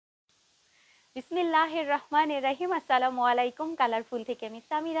বিসমিল্লাহির রহমানির রহিম। আসসালামু আলাইকুম। কালারফুল থেকে আমি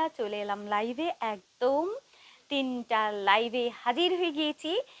সামিরা চলে এলাম লাইভে। একদম 3টা লাইভে হাজির হয়ে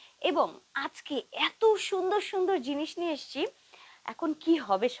গিয়েছি এবং আজকে এত সুন্দর সুন্দর জিনিস নিয়ে এসেছি। এখন কি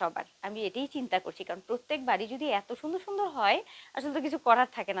হবে সবার, আমি এটাই চিন্তা করছি, কারণ প্রত্যেকবারই যদি এত সুন্দর সুন্দর হয় আসলে তো কিছু করার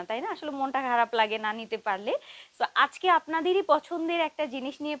থাকে না, তাই না? আসলে মনটা খারাপ লাগে না নিতে পারলে। তো আজকে আপনাদেরই পছন্দের একটা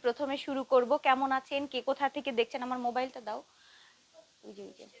জিনিস নিয়ে প্রথমে শুরু করব। কেমন আছেন, কে কোথা থেকে দেখছেন? আমার মোবাইলটা দাও। ওই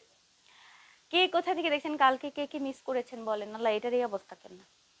যে কে কোথা থেকে দেখছেন, কালকে কে কে মিস করেছেন বলেন। আল্লাহ, এটার এই অবস্থা কেন?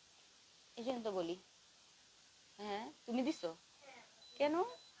 এই জন্য তো বলি। হ্যাঁ, তুমি দিছো কেন?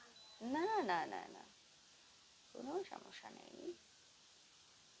 না না না না, কোনো সমস্যা নেই।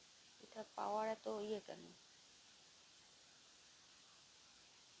 এটা পাওয়ার এত ইয়ে কেন?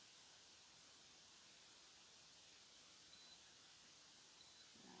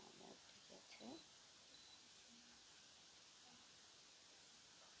 ঠিক আছে,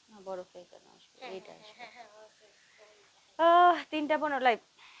 না বরফে কেন আসবে? এইটা আসবে। 3টা 15 লাইভ।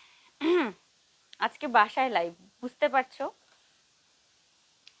 আজকে বাসায় লাইভ, বুঝতে পারছো?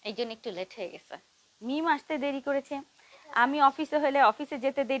 এই জন্য একটু লেট হয়ে গেছে। মিম আসতে দেরি করেছে, আমি অফিসে হলে অফিসে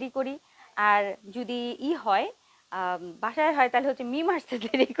যেতে দেরি করি, আর যদি হয় বাসায় হয় তাহলে হচ্ছে মিম আসতে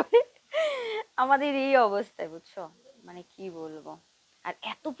দেরি করে। আমাদের এই অবস্থায়, বুঝছো? মানে কি বলবো। আর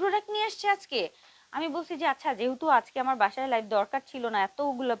এত প্রোডাক্ট নিয়ে আসছে আজকে। আমি বলছি যে আচ্ছা, যেহেতু আজকে আমার বাসায় লাইভ দরকার ছিল না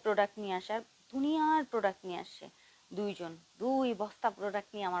এতগুলো প্রোডাক্ট নিয়ে আসার, দুনিয়ার প্রোডাক্ট নিয়ে আসছে। দুই বস্তা প্রোডাক্ট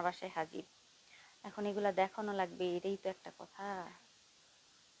নিয়ে আমার বাসায় হাজির। এখন এগুলা দেখানো লাগবে, এটাই তো একটা কথা।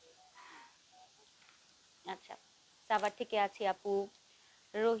 আচ্ছা, সাভার থেকে আছি আপু।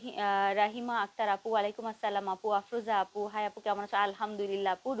 রাহিমা আক্তার আপু, ওয়ালাইকুম আসসালাম আপু। আফরোজা আপু, হাই আপু, কেমন আছো?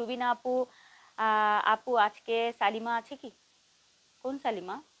 আলহামদুলিল্লাহ আপু। রুবিনা আপু, আপু আজকে সালিমা আছে কি? কোন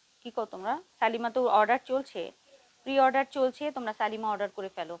সালিমা? কি কো তোমরা? সালিমা তো অর্ডার চলছে, প্রি অর্ডার চলছে, তোমরা সালিমা অর্ডার করে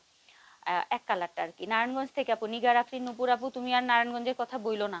ফেলো। এক কালারটা আর কি। নারায়ণগঞ্জ থেকে আপু নিগার আফরিন নুপুর আপু, তুমি আর নারায়ণগঞ্জের কথা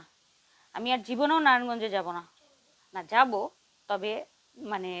বইলো না। আমি আর জীবনেও নারায়ণগঞ্জে যাব না। না যাব, তবে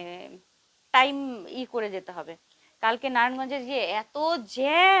মানে টাইম করে যেতে হবে। কালকে নারায়ণগঞ্জে যে এত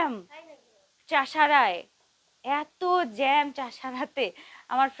জ্যাম চাষারায়, এত জ্যাম চাষারাতে।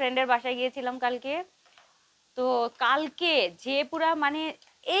 আমার ফ্রেন্ডের বাসায় গিয়েছিলাম কালকে। তো কালকে যে পুরা মানে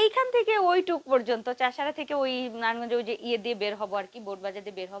এইখান থেকে ওইটুক পর্যন্ত, চাষারা থেকে ওই নারায়ণগঞ্জে ওই যে দিয়ে বের হবো আর কি, বোটবাজার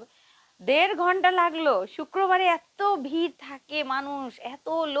দিয়ে বের হবে, 1.5 ঘন্টা লাগলো। শুক্রবারে এত ভিড় থাকে, মানুষ, এত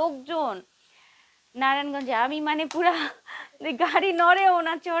লোকজন নারায়ণগঞ্জে। আমি মানে পুরা গাড়ি নড়েও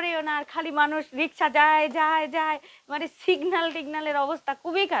না, চড়েও না, আর খালি মানুষ, রিক্সা যায় যায় যায়, মানে সিগন্যাল টিগনালের অবস্থা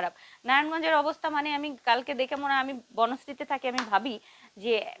খুবই খারাপ। নারায়ণগঞ্জের অবস্থা মানে আমি কালকে দেখে মনে হয়, আমি বনশ্রীতে থাকি, আমি ভাবি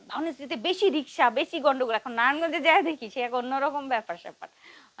যে বনশ্রীতে বেশি রিক্সা, বেশি গন্ডগোল। এখন নারায়ণগঞ্জে যায় দেখি সে এক অন্যরকম ব্যাপার স্যাপার,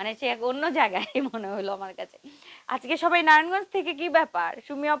 মানে সে এক অন্য জায়গায় মনে হলো আমার কাছে। আজকে সবাই নারায়ণগঞ্জ থেকে, কি ব্যাপার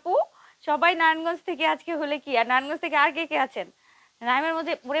সুমি আপু? সবাই নারায়ণগঞ্জ থেকে আজকে হলে কি? আর নারায়ণগঞ্জ থেকে আর কে কে আছেন? রাইমের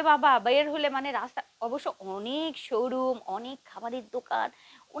মধ্যে ওরে বাবা, বের হলে মানে রাস্তা অবশ্য অনেক শোরুম, অনেক খাবারের দোকান,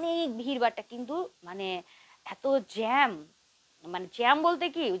 অনেক ভিড়ভাট্টা, কিন্তু মানে এত জ্যাম। মানে জ্যাম বলতে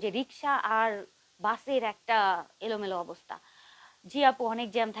কি, ওই যে রিক্সা আর বাসের একটা এলোমেলো অবস্থা। জি আপু, অনেক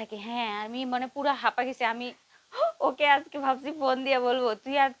জ্যাম থাকে। হ্যাঁ, আমি মানে পুরো হাঁপা গেছি আমি। ওকে আজকে ভাবছি ফোন দিয়ে বলবো,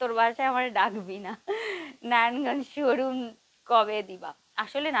 তুই আর তোর বাসায় আমার ডাকবি না। নারায়ণগঞ্জ শোরুম কবে দিবা?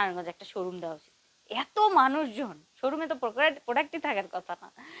 আসলে নারায়ণগঞ্জ একটা শোরুম দেওয়া উচিত। এত মানুষজন, শোরুমে তো প্রোডাক্টই থাকার কথা না।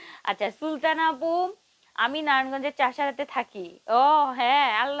 আচ্ছা, সুলতানা আপু, আমি নারায়ণগঞ্জের চাষারাতে থাকি। ও হ্যাঁ,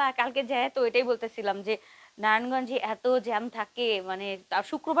 আল্লাহ, কালকে যায় তো এটাই বলতেছিলাম যে নারায়ণগঞ্জে এত জ্যাম থাকে, মানে তার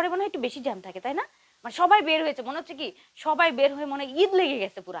শুক্রবারে মনে হয় একটু বেশি জ্যাম থাকে, তাই না? মানে সবাই বের হয়েছে, মনে হচ্ছে কি সবাই বের হয়ে মনে হয় ঈদ লেগে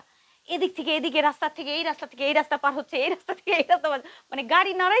গেছে পুরা। এদিক থেকে এদিকে, রাস্তা থেকে এই রাস্তা থেকে এই রাস্তা পার হচ্ছে, এই রাস্তা থেকে এই রাস্তা পার, মানে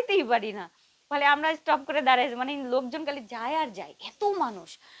গাড়ি নাড়াইতেই পারি না। ফলে আমরা স্টপ করে দাঁড়াই, মানে লোকজন খালি যায় আর যায়, এত মানুষ।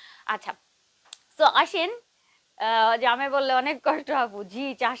 আচ্ছা, তো আসেন। জামে বললে অনেক কষ্ট আপু। জি,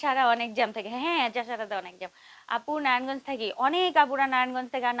 চাষারা অনেক জ্যাম থাকে। হ্যাঁ, চাষারাতে অনেক জ্যাম। আপু নারায়ণগঞ্জ থাকি, অনেক আপুরা নারায়ণগঞ্জ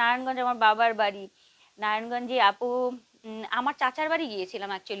থেকে। আর নারায়ণগঞ্জ আমার বাবার বাড়ি। নারায়ণগঞ্জে আপু আমার চাচার বাড়ি গিয়েছিলাম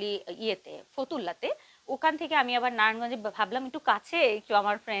অ্যাকচুয়ালি, ইয়েতে ফতুল্লাতে। ওখান থেকে আমি আবার নারায়ণগঞ্জে ভাবলাম একটু কাছে, একটু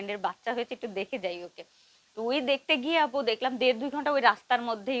আমার ফ্রেন্ডের বাচ্চা হয়েছে, একটু দেখে যাই ওকে। তো ওই দেখতে গিয়ে আপু দেখলাম 1.5-2 ঘন্টা ওই রাস্তার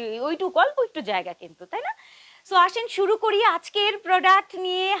মধ্যে, ওইটুকু অল্প একটু জায়গা কিন্তু, তাই না? সো আসেন শুরু করি। আজকের প্রোডাক্ট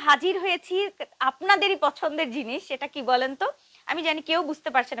নিয়ে হাজির হয়েছি, আপনাদেরই পছন্দের জিনিস। সেটা কি বলেন তো? আমি জানি কেউ বুঝতে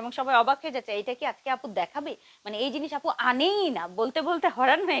পারছেন এবং সবাই অবাক হয়ে যাচ্ছে, এটা কি আজকে আপু দেখাবে? মানে এই জিনিস আপু আনেই না, বলতে বলতে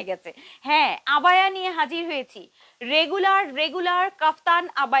হরান হয়ে গেছে। হ্যাঁ, আবায়া নিয়ে হাজির হয়েছি। রেগুলার রেগুলার কাফতান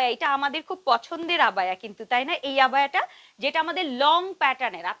আবায়া, এটা আমাদের খুব পছন্দের আবায়া কিন্তু, তাই না? এই আবায়াটা যেটা আমাদের লং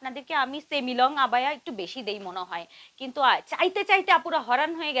প্যাটার্নের, আপনাদেরকে আমি সেমি লং আবায়া একটু বেশি দেই মনে হয়, কিন্তু চাইতে চাইতে আপুরা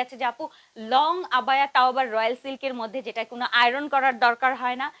হরান হয়ে গেছে যে আপু লং আবায়া, তাও আবার রয়্যাল সিল্কের মধ্যে, যেটা কোনো আয়রন করার দরকার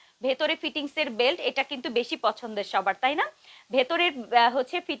হয় না, ভেতরে ফিটিংসের বেল্ট, এটা কিন্তু বেশি পছন্দের সবার, তাই না? ভেতরের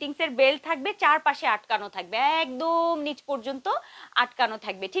হচ্ছে ফিটিংসের বেল্ট থাকবে, চারপাশে আটকানো থাকবে, একদম নিচ পর্যন্ত আটকানো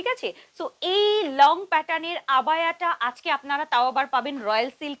থাকবে, ঠিক আছে? সো এই লং প্যাটার্নের আবায়াটা আজকে আপনারা তাও আবার পাবেন রয়্যাল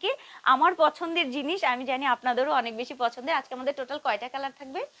সিল্কে। আমার পছন্দের জিনিস, আমি জানি আপনাদেরও অনেক বেশি পছন্দের। আজকে আমাদের টোটাল কয়টা কালার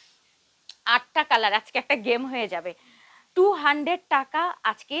থাকবে? 8টা কালার। আজকে একটা গেম হয়ে যাবে। 200 টাকা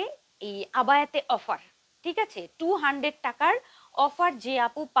আজকে এই আবায়াতে অফার, ঠিক আছে? 200 টাকার অফার যে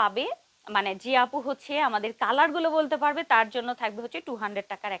আপু পাবে, মানে যে আপু হচ্ছে আমাদের কালারগুলো বলতে পারবে, তার জন্য থাকবে হচ্ছে 200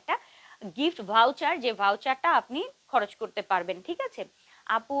 টাকার একটা গিফট ভাউচার, যে ভাউচারটা আপনি খরচ করতে পারবেন, ঠিক আছে?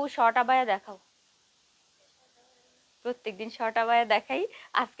 আপু শর্ট আবায়া দেখাও। প্রত্যেকদিন শর্ট আবায়া দেখাই,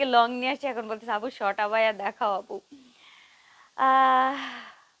 আজকে লং নিয়ে আসছি, এখন বলতেছে আপু শর্ট আবায়া দেখাও আপু। আহ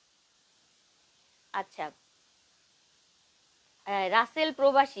আচ্ছা, রাসেল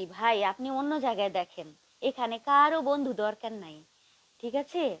প্রবাসী ভাই, আপনি অন্য জায়গায় দেখেন, এখানে কারো বন্ধু দরকার নাই, ঠিক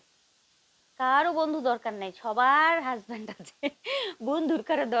আছে? কারো বন্ধু দরকার নাই, সবার হাজবেন্ড আছে, বন্ধুর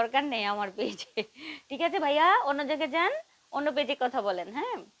কারো দরকার নেই আমার পেজে, ঠিক আছে ভাইয়া? অন্য জায়গায় যান, অন্য পেজে কথা বলেন,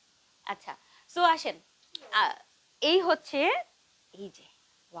 হ্যাঁ? আচ্ছা, সো আসেন, এই হচ্ছে, এই যে,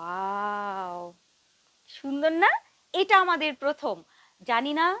 ওয়াও, সুন্দর না? এটা আমাদের প্রথম,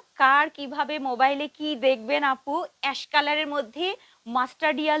 জানি না কার কিভাবে মোবাইলে কি দেখবেন আপু, অ্যাশ কালারের মধ্যে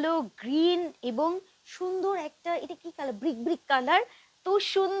মাস্টার্ড ইয়েলো, গ্রিন এবং সুন্দর একটা, এটা কি কালার, ব্রিক ব্রিক কালার, তো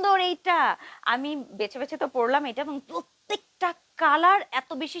সুন্দর এইটা। আমি বেছে বেছে তো পড়লাম এটা, এবং প্রত্যেকটা কালার এত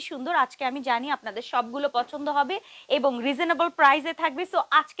বেশি সুন্দর। আজকে আমি জানি আপনাদের সবগুলো পছন্দ হবে এবং রিজনেবল প্রাইসে থাকবে। সো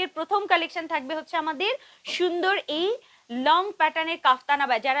আজকের প্রথম কালেকশন থাকবে হচ্ছে আমাদের সুন্দর এই লং প্যাটার্নের কাফতান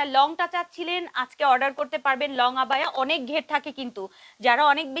আবায়া। যারা লংটা চাচ্ছিলেন আজকে অর্ডার করতে পারবেন। লং আবায়া অনেক ঘের থাকে, কিন্তু যারা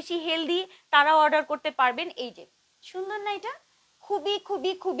অনেক বেশি হেলদি তারা অর্ডার করতে পারবেন। এই যে সুন্দর না এটা, খুবই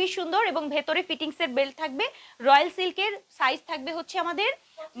খুবই খুবই সুন্দর, এবং ভেতরে ফিটিংসের বেল্ট থাকবে। রয়্যাল সিল্কের সাইজ থাকবে হচ্ছে আমাদের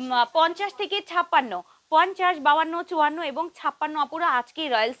 50 থেকে 56, 50, 52, 54 এবং 56 আপুরা আজকে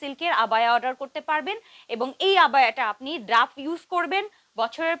রয়্যাল সিল্কের আবায়া অর্ডার করতে পারবেন। এবং এই আবায়াটা আপনি ড্রাফট ইউজ করবেন,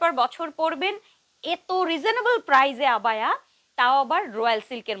 বছরের পর বছর পরবেন, এত রিজনেবল প্রাইসে আবায়া, তাও আবার রয়্যাল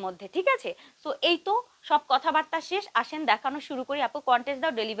সিল্কের মধ্যে, ঠিক আছে? সো এই তো সব কথাবার্তা শেষ, আসেন দেখানো শুরু করি। আপু কন্টেস্ট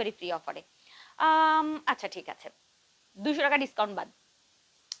দাও, ডেলিভারি ফ্রি অফারে। আচ্ছা ঠিক আছে, 200 টাকা ডিসকাউন্ট বাদ,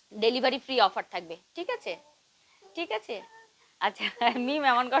 ডেলিভারি ফ্রি অফার থাকবে, ঠিক আছে? ঠিক আছে, আচ্ছা মিম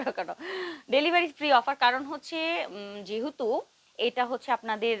এমন করো কেন? ডেলিভারি ফ্রি অফার, কারণ হচ্ছে যেহেতু এটা হচ্ছে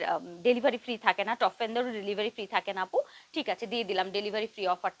আপনাদের ডেলিভারি ফ্রি থাকে না, টপ ফেন্ডারও ডেলিভারি ফ্রি থাকে না আপু, ঠিক আছে দিয়ে দিলাম, ডেলিভারি ফ্রি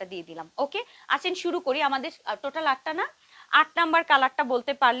অফারটা দিয়ে দিলাম। ওকে, আসেন শুরু করি। আমাদের টোটাল 8টা না, 8 নাম্বার কালারটা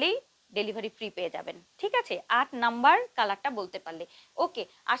বলতে পারলেই ডেলিভারি ফ্রি পেয়ে যাবেন, ঠিক আছে? 8 নাম্বার কালারটা বলতে পারলে। ওকে,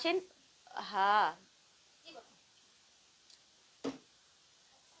 আসেন। হ্যাঁ,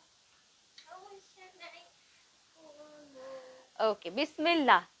 ওকে,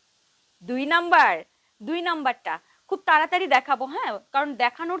 বিসমিল্লাহ। 2 নাম্বার, 2 নাম্বারটা খুব তাড়াতাড়ি দেখাবো, হ্যাঁ, কারণ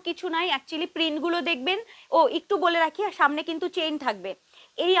দেখানোর কিছু নাই, অ্যাকচুয়ালি প্রিন্টগুলো দেখবেন। ও একটু বলে রাখি, সামনে কিন্তু চেইন থাকবে,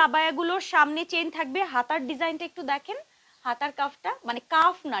 এই আবায়াগুলোর সামনে চেইন থাকবে। হাতার ডিজাইনটা একটু দেখেন, হাতার কাফটা, মানে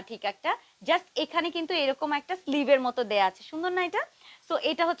কাফ না ঠিক একটা, জাস্ট এখানে কিন্তু এরকম একটা স্লিভের মতো দেয়া আছে, সুন্দর না এটা? সো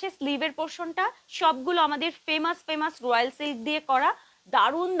এটা হচ্ছে স্লিভের পোর্শনটা, সবগুলো আমাদের ফেমাস ফেমাস রয়্যাল সিল্ক দিয়ে করা,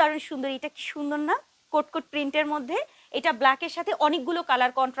 দারুণ দারুণ সুন্দর। এটা কি সুন্দর না, কোট কোট প্রিন্টের মধ্যে, এটা ব্ল্যাকের সাথে অনেকগুলো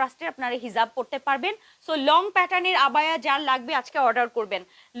কালার কন্ট্রাস্টে আপনারা হিজাব পড়তে পারবেন। সো লং প্যাটার্নের আবায়া যার লাগবে আজকে অর্ডার করবেন।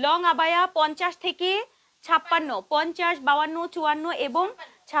 লং আবায়া 50 থেকে 56, 50, 52, 54 এবং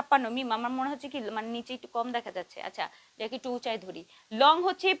 56। মিম আমার মনে হচ্ছে কি মানে নিচে একটু কম দেখা যাচ্ছে, আচ্ছা দেখি একটু উঁচাই ধরি। লং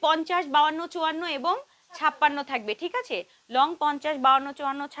হচ্ছে 50, 52, 54 এবং 56 থাকবে, ঠিক আছে? লং 50, 52,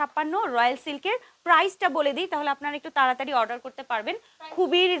 54, 56 রয়্যাল সিল্কের। প্রাইসটা বলে দিই, তাহলে আপনারা একটু তাড়াতাড়ি অর্ডার করতে পারবেন।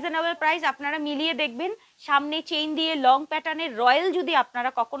 খুবই রিজনেবল প্রাইস, আপনারা মিলিয়ে দেখবেন। সামনে চেইন দিয়ে লং প্যাটার্নের রয়্যাল যদি আপনারা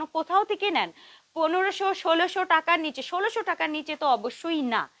কখনো কোথাও থেকে নেন, 1500, 1600 টাকার নিচে, 1600 টাকার নিচে তো অবশ্যই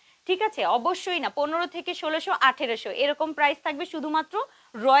না, ঠিক আছে? অবশ্যই না, 15 থেকে 1600, 1800 এরকম প্রাইস থাকবে শুধুমাত্র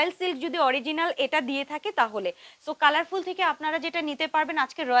রয়্যাল সিল্ক যদি অরিজিনাল এটা দিয়ে থাকে তাহলে। সো কালারফুল থেকে আপনারা যেটা নিতে পারবেন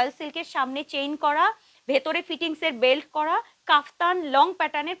আজকে, রয়্যাল সিল্কের সামনে চেইন করা, ভেতরে ফিটিংসের বেল্ট করা, কাফতান লং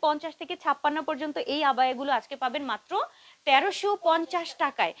প্যাটার্নের 50 থেকে 56 পর্যন্ত এই আবায়াগুলো আজকে পাবেন মাত্র 1350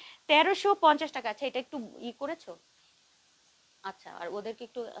 টাকায়। 1350 টাকা। আচ্ছা এটা একটু করেছো? আচ্ছা, আর ওদেরকে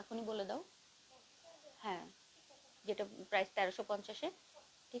একটু এখনই বলে দাও, হ্যাঁ, যেটা প্রাইস 1350-এ,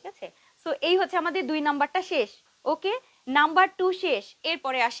 ঠিক আছে? সো এই হচ্ছে আমাদের 2 নাম্বারটা শেষ। ওকে, নাম্বার 2 শেষ।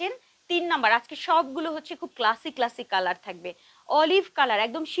 এরপরে আসেন 3 নাম্বার। আজকে সবগুলো হচ্ছে খুব ক্লাসিক ক্লাসিক কালার থাকবে, অলিভ কালার,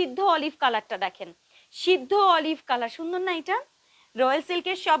 একদম সিদ্ধ অলিভ কালারটা দেখেন, সিদ্ধ অলিভ কালার, সুন্দর না এটা? রয়্যাল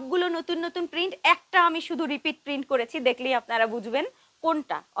সিল্কের সবগুলো নতুন নতুন প্রিন্ট, একটা আমি শুধু রিপিট প্রিন্ট করেছি, দেখলেই আপনারা বুঝবেন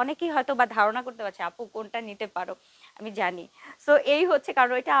কোনটা। অনেকেই হয়তো বা ধারণা করতে পারছে আপু কোনটা নিতে পারো, আমি জানি। সো এই হচ্ছে,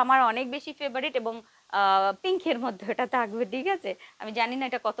 কারণ এটা আমার অনেক বেশি ফেভারিট এবং পিঙ্কের মধ্যে ওটা থাকবে, ঠিক আছে? আমি জানি না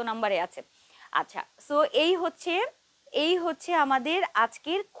এটা কত নাম্বারে আছে। আচ্ছা, সো এই হচ্ছে আমাদের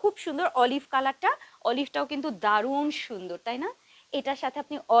আজকের খুব সুন্দর অলিভ কালারটা। অলিভটাও কিন্তু দারুণ সুন্দর, তাই না? এটার সাথে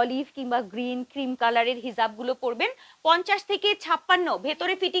আপনি অলিভ কিংবা গ্রিন ক্রিম কালারের হিজাবগুলো পরবেন। 50 থেকে 56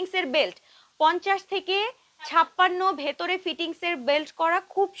 ভেতরে ফিটিংসের বেল্ট, 50 থেকে 56 ভেতরে ফিটিংসের বেল্ট করা,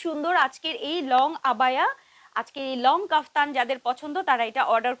 খুব সুন্দর আজকের এই লং আবায়া, আজকের এই লং কাফতান যাদের পছন্দ তারা এটা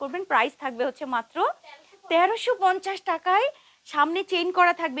অর্ডার করবেন। প্রাইস থাকবে হচ্ছে মাত্র 1350 টাকায়। সামনে চেইন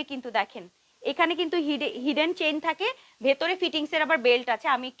করা থাকবে কিন্তু দেখেন, এখানে কিন্তু হিডেন চেইন থাকে, ভেতরে ফিটিংসের আবার বেল্ট আছে।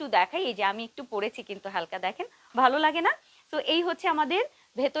 আমি একটু দেখাই, এই যে আমি একটু পরেছি কিন্তু হালকা, দেখেন ভালো লাগে না? তো এই হচ্ছে আমাদের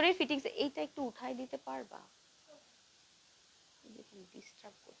ভেতরের ফিটিংস। এইটা একটু উঠাই দিতে পারবা?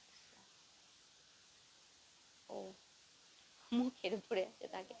 ডিস্টার্ব করতেছে। ও, মুখের উপরে আছে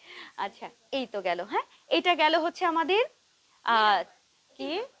থাকে। আচ্ছা, এই তো গেল। হ্যাঁ, এটা গেল হচ্ছে আমাদের কি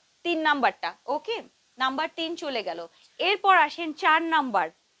 3 নাম্বারটা। ওকে, নাম্বার 3 চলে গেল। এরপর আসেন 4 নাম্বার।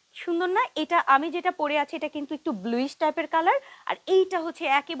 সুন্দর না? এটা আমি যেটা পরে আছি এটা কিন্তু একটু ব্লুইশ টাইপের কালার, আর এইটা হচ্ছে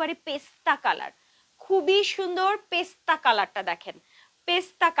একেবারে পেস্তা কালার, খুবই সুন্দর পেস্তা কালারটা, দেখেন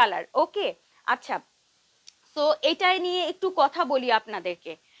পেস্তা কালার। ওকে, আচ্ছা, সো এটা নিয়ে একটু কথা বলি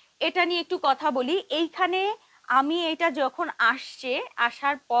আপনাদেরকে, এটা নিয়ে একটু কথা বলি। এইখানে আমি এটা যখন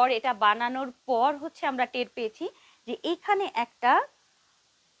আসার পর, এটা বানানোর পর হচ্ছে আমরা টের পেয়েছি যে এখানে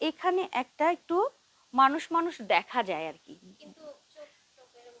একটা একটু মানুষ মানুষ দেখা যায় আর কি,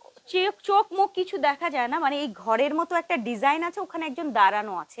 চোখ মুখ কিছু দেখা যায় না, মানে এই ঘরের মতো একটা ডিজাইন আছে, ওখানে একজন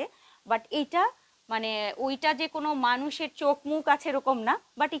দাঁড়ানো আছে, বাট এইটা মানে ওইটা যে কোনো মানুষের চোখ মুখ আছে এরকম না,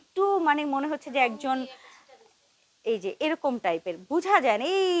 বাট একটু মানে মনে হচ্ছে যে একজন, এই যে এরকম টাইপের বোঝা যায় না,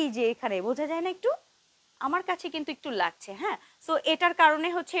 এই যে এখানে বোঝা যায় না একটু, আমার কাছে কিন্তু একটু লাগছে। হ্যাঁ, সো এটার কারণে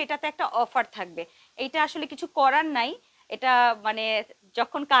হচ্ছে এটাতে একটা অফার থাকবে। এটা আসলে কিছু করার নাই, এটা মানে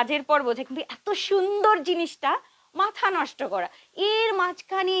যখন কাজের পর বোঝে, কিন্তু এত সুন্দর জিনিসটা মাথা নষ্ট করা। এর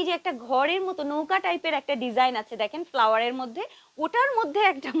মাঝখানে এই যে একটা ঘরের মতো নৌকা টাইপের একটা ডিজাইন আছে দেখেন ফ্লাওয়ারের মধ্যে, ওটার মধ্যে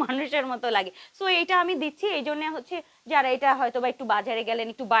একটা মানুষের মতো লাগে। সো এটা আমি দিচ্ছি এই জন্য হচ্ছে, যারা এটা হয়তো বা একটু বাজারে গেলেন,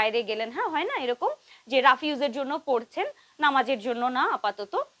 একটু বাইরে গেলেন, হ্যাঁ হয় না এরকম যে রাফ ইউজের জন্য পড়ছেন, নামাজের জন্য না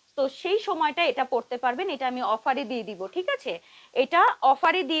আপাতত, তো সেই সময়টা এটা পড়তে পারবেন। এটা আমি অফারে দিয়ে দিব, ঠিক আছে? এটা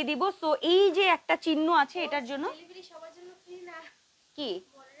অফারে দিয়ে দিব। সো এই যে একটা চিহ্ন আছে এটার জন্য কি,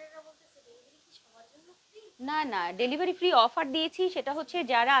 না না ডেলিভারি ফ্রি অফার দিয়েছি, সেটা হচ্ছে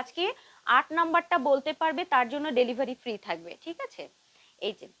যারা আজকে 8 নাম্বারটা বলতে পারবে তার জন্য ডেলিভারি ফ্রি থাকবে, ঠিক আছে?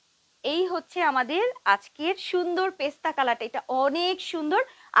 এই যে এই হচ্ছে আমাদের আজকের সুন্দর পেস্তা কালারটা, এটা অনেক সুন্দর।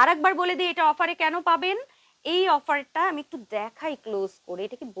 আরেকবার বলে দিই এটা অফারে কেন পাবেন। এই অফারটা আমি একটু দেখাই ক্লোজ করে,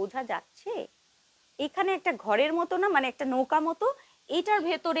 এটা কি বোঝা যাচ্ছে? এখানে একটা ঘরের মতো না, মানে একটা নৌকা মতো, এটার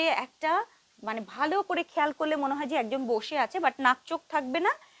ভেতরে একটা মানে ভালো করে খেয়াল করলে মনে হয় যে একজন বসে আছে, বাট নাক চোখ থাকবে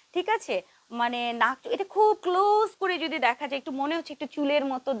না, ঠিক আছে? মানে নাক, এটা খুব ক্লোজ করে যদি দেখা যায় একটু মনে হচ্ছে একটু চুলের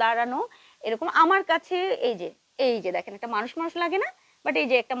মতো দাঁড়ানো এরকম আমার কাছে। এই যে দেখেন একটা মানুষ মানুষ লাগে না, বাট এই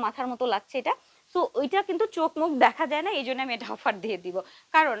যে একটা মাথার মতো লাগছে এটা। সো ওইটা কিন্তু চোখ মুখ দেখা যায় না, এই জন্য আমি এটা অফার দিয়ে দিব,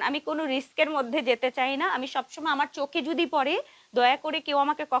 কারণ আমি কোনো রিস্কের মধ্যে যেতে চাই না। আমি সবসময় আমার চোখে যদি পড়ে, দয়া করে কেউ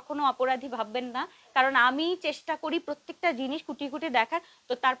আমাকে কখনো অপরাধী ভাববেন না, কারণ আমি চেষ্টা করি প্রত্যেকটা জিনিস খুঁটিয়ে খুঁটিয়ে দেখার।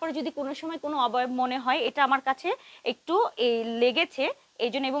 তো তারপরে যদি কোনো সময় কোনো অবয়ব মনে হয় এটা আমার কাছে একটু এই লেগেছে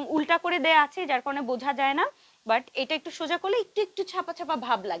এই জন্য, এবং উল্টা করে দেয়া আছে যার কারণে বোঝা যায় না, বাট এটা একটু সোজা করলে একটু একটু ছাপা ছাপা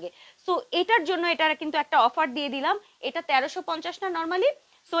ভাব লাগে। সো এটার জন্য এটার কিন্তু একটা অফার দিয়ে দিলাম। এটা 1350 না নর্মালি,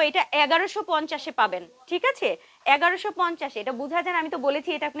 সো এটা 1150-এ পাবেন, ঠিক আছে? 1150, এটা বোঝা যায় না, আমি তো বলেছি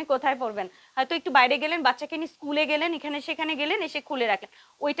এটা আপনি কোথায় পড়বেন, হয়তো একটু বাইরে গেলেন, বাচ্চাকে নিয়ে স্কুলে গেলেন, এখানে সেখানে গেলেন, এসে খুলে রাখলেন,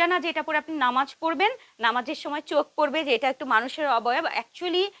 ওইটা না যে এটা পরে আপনি নামাজ পড়বেন, নামাজের সময় চোখ পড়বে যে এটা একটু মানুষের অবয়ব।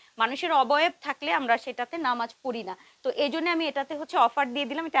 অ্যাকচুয়ালি মানুষের অবয়ব থাকলে আমরা সেটাতে নামাজ পড়ি না। তো এই জন্য আমি এটাতে হচ্ছে অফার দিয়ে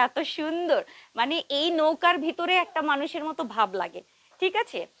দিলাম। এটা এত সুন্দর, মানে এই নৌকার ভিতরে একটা মানুষের মতো ভাব লাগে, ঠিক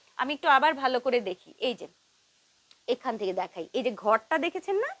আছে? আমি একটু আবার ভালো করে দেখি, এই যে এখান থেকে দেখাই, এই যে ঘরটা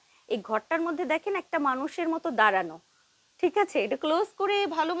দেখেছেন না, এই ঘরটার মধ্যে দেখেন একটা মানুষের মতো দাঁড়ানো, ঠিক আছে? এটা ক্লোজ করে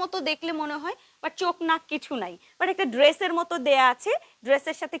ভালো মতো দেখলে মনে হয়, বাট চোখ নাক কিছু নাই, বাট একটা ড্রেসের মতো দেয়া আছে,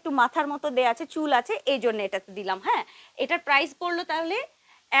 ড্রেসের সাথে একটু মাথার মতো দেয়া আছে, চুল আছে, এই জন্য এটাতে দিলাম। হ্যাঁ, এটার প্রাইস পড়লো তাহলে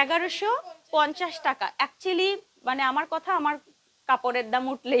 1150 টাকা। অ্যাকচুয়ালি মানে আমার কথা, আমার কাপড়ের দাম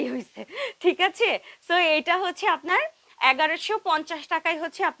উঠলেই হয়েছে, ঠিক আছে? সো এটা হচ্ছে আপনার 1150 টাকায়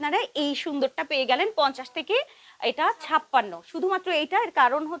হচ্ছে আপনারা এই সুন্দরটা পেয়ে গেলেন। 50 থেকে এটা 56, শুধুমাত্র এইটা, এর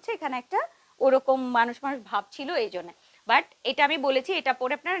কারণ হচ্ছে এখানে একটা ওরকম মানুষ মানুষ ভাব ছিল এই জন্য। বাট এটা আমি বলেছি এটা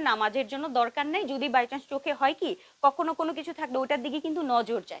পরে আপনার নামাজের জন্য দরকার নেই, যদি বাই চান্স চোখে হয় কি কখনো কোনো কিছু থাকলে ওটার দিকে কিন্তু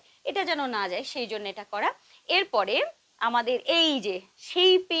নজর যায়, এটা যেন না যায় সেই জন্য এটা করা। এরপরে আমাদের এই যে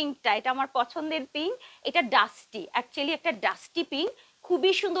সেই পিঙ্কটা, এটা আমার পছন্দের পিঙ্ক, এটা ডাস্টি, অ্যাকচুয়ালি একটা ডাস্টি পিঙ্ক,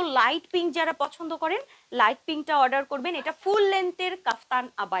 খুবই সুন্দর লাইট পিঙ্ক। যারা পছন্দ করেন লাইট পিঙ্কটা অর্ডার করবেন। এটা ফুল লেন্থের কাফতান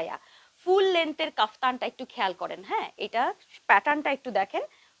আবায়া, ফুল লেন্থের কাফতানটা একটু খেয়াল করেন, হ্যাঁ এটা প্যাটার্নটা একটু দেখেন,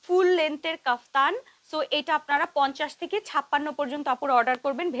 ফুল লেন্থের কাফতান। সো এটা আপনারা 50 থেকে 56 পর্যন্ত আপুরা অর্ডার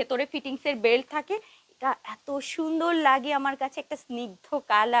করবেন। ভেতরে ফিটিংসের বেল্ট থাকে। এটা এত সুন্দর লাগে আমার কাছে, একটা স্নিগ্ধ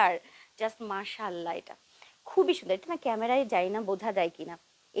কালার, জাস্ট মাশাআল্লাহ, এটা খুবই সুন্দর। এটা না ক্যামেরায় যায় না, বোঝা যায় কিনা,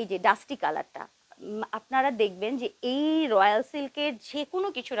 এই যে ডাস্টি কালারটা। আপনারা দেখবেন যে এই রয়্যাল সিল্কের যে কোনো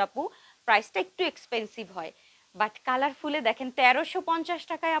কিছুর আপু প্রাইসটা একটু এক্সপেন্সিভ হয়, বাট কালারফুলে দেখেন 1350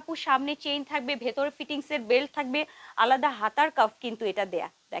 টাকায় আপু। সামনে চেইন থাকবে, ভেতরে ফিটিংসের বেল্ট থাকবে, আলাদা হাতার কাফ কিন্তু এটা দেয়া,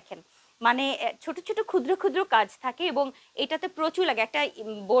 দেখেন মানে ছোট ছোট ক্ষুদ্র ক্ষুদ্র কাজ থাকে এবং এটাতে প্রচুর লাগে। একটা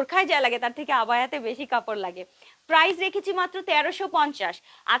বোরখায় যা লাগে তার থেকে আবায়াতে বেশি কাপড় লাগে। প্রাইস রেখেছি মাত্র 1350।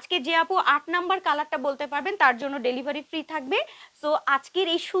 আজকে যে আপু 8 নাম্বার কালারটা বলতে পারবেন তার জন্য ডেলিভারি ফ্রি থাকবে। সো আজকের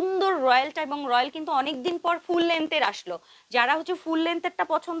এই সুন্দর রয়্যালটা, এবং রয়্যাল কিন্তু অনেকদিন পর ফুল লেন্থের আসলো, যারা হচ্ছে ফুল লেন্থেরটা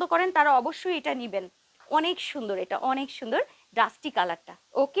পছন্দ করেন তারা অবশ্যই এটা নেবেন। অনেক সুন্দর, এটা অনেক সুন্দর ডাস্টি কালারটা,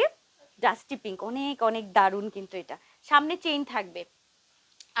 ওকে ডাস্টি পিঙ্ক, অনেক অনেক দারুণ কিন্তু এটা। সামনে চেইন থাকবে।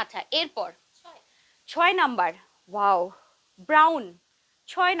 আচ্ছা এরপর 6 নাম্বার, ওয়াও ব্রাউন,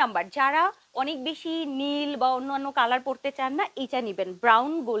 6 নাম্বার। যারা অনেক বেশি নীল বা অন্যান্য কালার পড়তে চান না, এটা নিবেন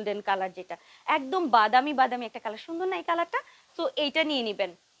ব্রাউন গোল্ডেন কালার, যেটা একদম বাদামি বাদামি একটা কালার, সুন্দর না এই কালারটা? সো এইটা নিয়ে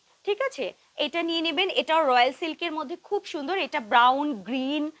নিবেন, ঠিক আছে, এটা নিয়ে নেবেন। এটাও রয়্যাল সিল্কের মধ্যে খুব সুন্দর। এটা ব্রাউন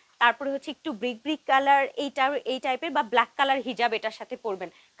গ্রিন, তারপরে হচ্ছে একটু ব্রিক ব্রিক কালার, এইটা এই টাইপের, বা ব্ল্যাক কালার হিজাব এটার সাথে পরবেন।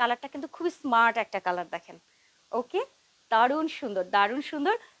 কালারটা কিন্তু খুবই স্মার্ট একটা কালার, দেখেন ওকে, দারুণ সুন্দর দারুণ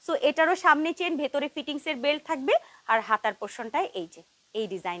সুন্দর। সো এটারও সামনে চেন, ভেতরে ফিটিংসের বেল্ট থাকবে, আর হাতার পোর্শনটায় এই যে এই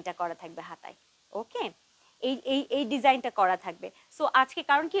ডিজাইনটা করা থাকবে হাতায়, ওকে এই এই এই ডিজাইনটা করা থাকবে। সো আজকে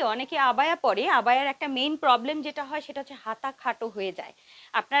কারণ কি অনেকে আবায়া পরে, আবায়ার একটা মেইন প্রবলেম যেটা হয় সেটা হচ্ছে হাতা খাটো হয়ে যায়।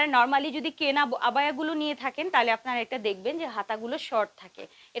 আপনারা নর্মালি যদি কেনা আবায়াগুলো নিয়ে থাকেন তাহলে আপনারা এটা দেখবেন যে হাতাগুলো শর্ট থাকে,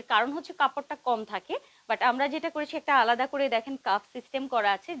 এর কারণ হচ্ছে কাপড়টা কম থাকে। বাট আমরা যেটা করেছি একটা আলাদা করে দেখেন কাফ সিস্টেম করা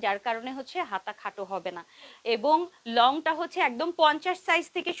আছে, যার কারণে হচ্ছে হাতা খাটো হবে না। এবং লংটা হচ্ছে একদম 50 সাইজ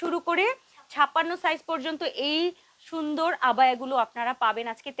থেকে শুরু করে 56 সাইজ পর্যন্ত এই সুন্দর আবায়াগুলো আপনারা পাবেন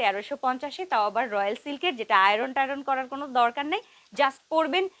আজকে 1350-এ, তাও আবার রয়্যাল সিল্কের, যেটা আয়রন টায়রন করার কোনো দরকার নেই, জাস্ট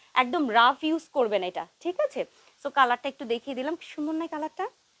পরবেন, একদম রাফ ইউজ করবেন এটা, ঠিক আছে। সো কালারটা একটু দেখিয়ে দিলাম, সুন্দর না কালারটা,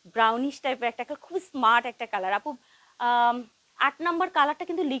 ব্রাউনিশ টাইপের একটা কালার, খুব স্মার্ট একটা কালার আপু। 8 নাম্বার কালারটা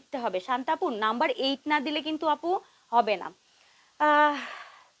কিন্তু লিখতে হবে শান্তা আপু, নাম্বার 8 না দিলে কিন্তু আপু হবে না।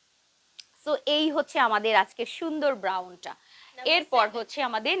 সো এই হচ্ছে আমাদের আজকে সুন্দর ব্রাউনটা। এরপর হচ্ছে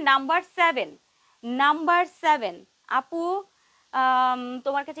আমাদের নাম্বার 7, নাম্বার 7 আপু,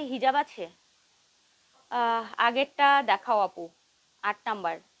 তোমার কাছে হিজাব আছে? আগেরটা দেখাও আপু, 8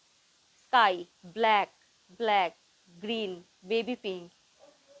 number, sky black, black green, baby pink,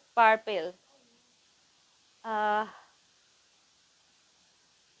 purple,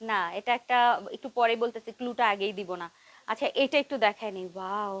 না এটা একটা একটু পরে বলতেছি, ক্লুটা আগেই দিব না। আচ্ছা এটা একটু দেখায় নি,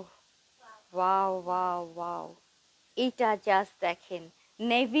 ওয়াও ওয়াও ওয়াও ওয়াও, এইটা জাস্ট দেখেন,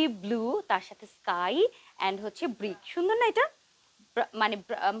 নেভি ব্লু, তার সাথে স্কাই অ্যান্ড হচ্ছে ব্রিক, সুন্দর না এটা? মানে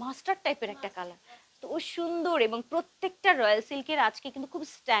মাস্টার্ড টাইপের একটা কালার, তো সুন্দর। এবং প্রত্যেকটা রয়্যাল সিল্কের আজকে কিন্তু খুব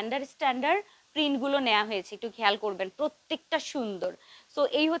স্ট্যান্ডার্ড স্ট্যান্ডার্ড প্রিন্টগুলো নেওয়া হয়েছে, একটু খেয়াল করবেন, প্রত্যেকটা সুন্দর। সো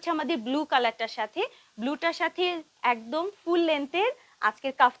এই হচ্ছে আমাদের ব্লু কালারটার সাথে, ব্লুটার সাথে একদম ফুল লেন্থের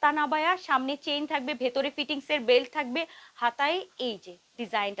আজকের কাফতান আবায়া, সামনে চেইন থাকবে, ভেতরে ফিটিংসের বেল্ট থাকবে, হাতায় এই যে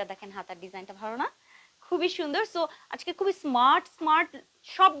ডিজাইনটা দেখেন, হাতার ডিজাইনটা ভালো না, খুবই সুন্দর। সো আজকে খুবই স্মার্ট স্মার্ট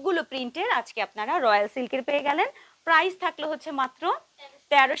সবগুলো প্রিন্টের আজকে আপনারা রয়্যাল সিল্কের পেয়ে গেলেন। প্রাইস থাকলো হচ্ছে মাত্র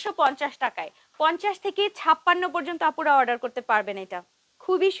 1350 টাকায়। 50 থেকে 56 পর্যন্ত আপুরা অর্ডার করতে পারবেন। এটা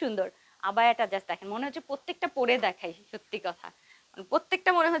খুবই সুন্দর আবায়াটা, জাস্ট দেখেন, মনে হচ্ছে প্রত্যেকটা পরে দেখাই, সত্যি কথা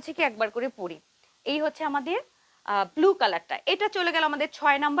প্রত্যেকটা মনে হচ্ছে কি একবার করে পরি। এই হচ্ছে আমাদের ব্লু কালারটা, এটা চলে গেল আমাদের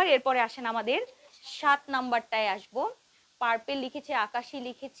 6 নাম্বার। এরপরে আসেন আমাদের 7 নাম্বারটায় আসবো। পার্পেল লিখেছে, আকাশি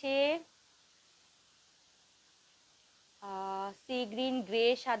লিখেছে, সি গ্রিন, গ্রে,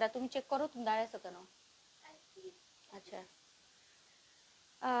 সাদা, তুমি চেক করো, তুমি দাঁড়াইছো কেন? আচ্ছা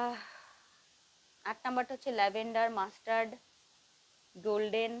 8 নাম্বারটা হচ্ছে ল্যাভেন্ডার, মাস্টার্ড,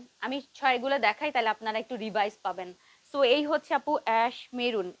 গোল্ডেন। আমি 6 গুলো দেখাই তাহলে আপনারা একটু রিভাইজ পাবেন। সো এই হচ্ছে আপু অ্যাশ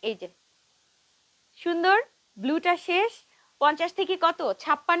মেরুন, এই যে সুন্দর ব্লুটা শেষ। 50 থেকে কত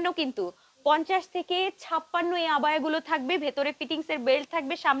 56, কিন্তু 50 থেকে 56 এই আবায়াগুলো থাকবে, ভেতরে ফিটিংসের বেল্ট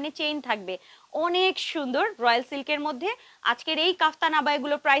থাকবে, সামনে চেইন থাকবে, অনেক সুন্দর রয়্যাল সিল্কের মধ্যে। আজকের এই কাফতান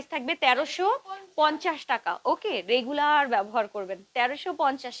আবায়াগুলো প্রাইস থাকবে 1350 টাকা, ওকে রেগুলার ব্যবহার করবেন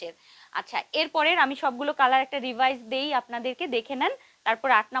 1350-এর। আচ্ছা এরপরের আমি সবগুলো কালার একটা রিভাইজ দেই আপনাদেরকে, দেখে নেন, তারপর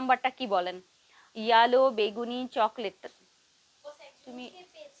 8 নাম্বারটা কি বলেন। ইয়েলো, বেগুনি, চকলেট। তুমি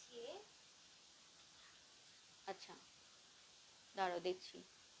আচ্ছা দাঁড়াও দেখছি,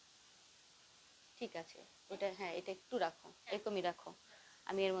 ঠিক আছে ওটা, হ্যাঁ এটা একটু রাখো, এরকমই রাখো,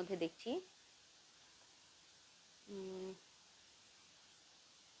 আমি এর মধ্যে দেখছি।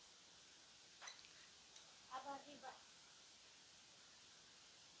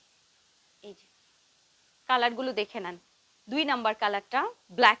 এই যে কালারগুলো দেখে নেন। 2 নাম্বার কালারটা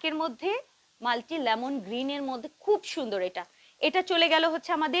ব্ল্যাকের মধ্যে মাল্টি লেমন গ্রিনের মধ্যে খুব সুন্দর। এটা এটা চলে গেল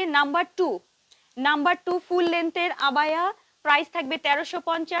হচ্ছে আমাদের নাম্বার 2। নাম্বার 2 ফুল লেন্থের আবায়া, প্রাইস থাকবে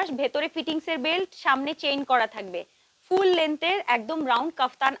 1350, ভেতরে ফিটিংস এর বেল্ট, সামনে চেইন করা থাকবে, ফুল লেন্থের একদম রাউন্ড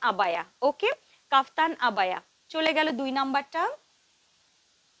কাফতান আবায়া। ওকে, কাফতান আবায়া চলে গেল 2 নাম্বারটা।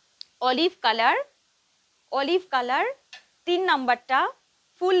 অলিভ কালার, অলিভ কালার 3 নাম্বারটা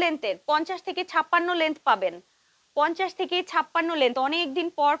ফুল লেন্থের, 50 থেকে 56 লেন্থ পাবেন, 50 থেকে 56 লেন্থ, অনেকদিন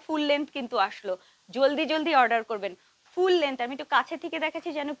পর ফুল লেন্থ কিন্তু আসলো, জলদি জলদি অর্ডার করবেন। ফুল লেন্থ আমি একটু কাছে থেকে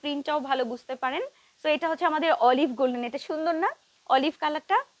দেখাচ্ছি যেন প্রিন্টটাও ভালো বুঝতে পারেন। সো এটা হচ্ছে আমাদের অলিভ গোল্ডেন, এটা সুন্দর না? অলিভ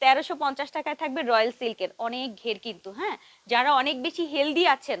কালারটা 1350 টাকায় থাকবে, রয়্যাল সিল্কের, অনেক ঘের কিন্তু। হ্যাঁ, যারা অনেক বেশি হেলদি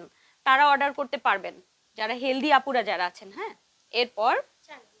আছেন তারা অর্ডার করতে পারবেন, যারা হেলদি আপুরা যারা আছেন। হ্যাঁ, এরপর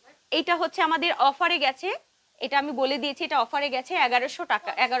এইটা হচ্ছে আমাদের অফারে গেছে, এটা আমি বলে দিয়েছি, এটা অফারে গেছে 1100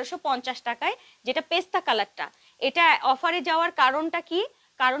 টাকা, 1150 টাকায়, যেটা পেস্তা কালারটা। এটা অফারে যাওয়ার কারণটা কি?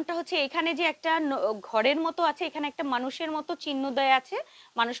 কারণটা হচ্ছে এখানে যে একটা ঘরের মতো আছে, এখানে একটা মানুষের মতো চিহ্ন দেয়া আছে,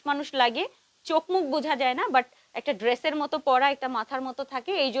 মানুষ মানুষ লাগে, চোখ মুখ বোঝা যায় না, বাট একটা ড্রেসের মতো পরা, একটা মাথার মতো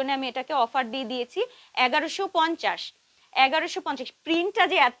থাকে, এই জন্য আমি এটাকে অফার দিয়ে দিয়েছি 1150। 1150 প্রিন্টটা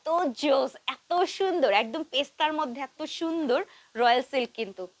যে এত জোস, এত সুন্দর, একদম পেস্তার মধ্যে এত সুন্দর, রয়্যাল সিল্ক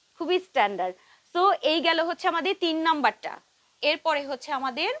কিন্তু খুবই স্ট্যান্ডার্ড। সো এই গেল হচ্ছে আমাদের 3 নাম্বারটা। এরপরে হচ্ছে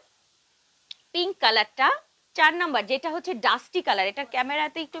আমাদের পিঙ্ক কালারটা 4 নাম্বার, যেটা হচ্ছে ডাস্টি কালার। এটার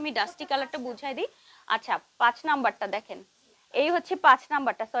ক্যামেরাতে একটু আমি ডাস্টি কালারটা বুঝাই দিই। আচ্ছা 5 নাম্বারটা দেখেন, এই হচ্ছে 5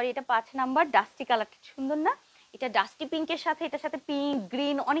 নাম্বারটা, সরি এটা 5 নাম্বার, ডাস্টি কালারটা সুন্দর না? এটা ডাস্টি পিঙ্কের সাথে, এটার সাথে পিঙ্ক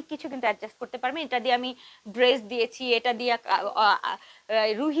গ্রিন অনেক কিছু কিন্তু অ্যাডজাস্ট করতে পারবেন। এটা দিয়ে আমি ড্রেস দিয়েছি, এটা দিয়ে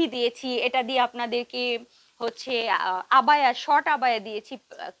রুহি দিয়েছি, এটা দিয়ে আপনাদেরকে হচ্ছে আবায়া, শর্ট আবায়া দিয়েছি,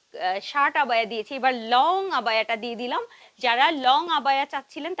 শার্ট আবায়া দিয়েছি, এবার লং আবায়াটা দিয়ে দিলাম। যারা লং আবায়া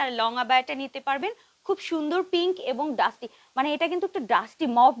চাচ্ছিলেন তারা লং আবায়াটা নিতে পারবেন। খুব সুন্দর পিঙ্ক এবং ডাস্টি, মানে এটা কিন্তু একটা ডাস্টি,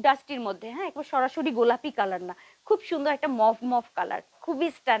 মফ ডাস্টির মধ্যে। হ্যাঁ, একবার সরাসরি গোলাপি কালার না, খুব সুন্দর একটা মফ মফ কালার, খুবই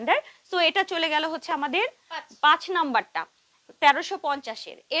স্ট্যান্ডার্ড। সো এটা চলে গেল হচ্ছে আমাদের 5 নাম্বারটা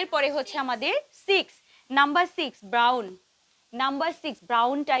 1350-এর। এরপরে হচ্ছে আমাদের 6 নাম্বার, 6 ব্রাউন, নাম্বার 6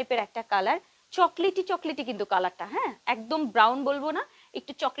 ব্রাউন টাইপের একটা কালার, চকলেটি চকলেটি কিন্তু কালারটা। হ্যাঁ, একদম ব্রাউন বলবো না,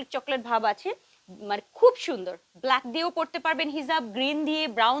 একটু চকলেট চকলেট ভাব আছে, মানে খুব সুন্দর। ব্ল্যাক দিয়েও পড়তে পারবেন হিজাব, গ্রিন দিয়ে,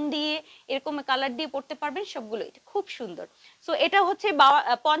 ব্রাউন দিয়ে, এরকম কালার দিয়ে পড়তে পারবেন সবগুলো, এটা খুব সুন্দর। সো এটা হচ্ছে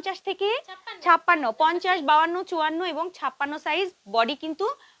 50 থেকে 56, 50, 52, 54 এবং 56 সাইজ, বডি কিন্তু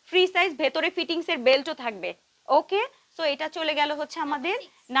ফ্রি সাইজ, ভেতরে ফিটিংস এর বেল্টও থাকবে। ওকে, সো এটা চলে গেল হচ্ছে আমাদের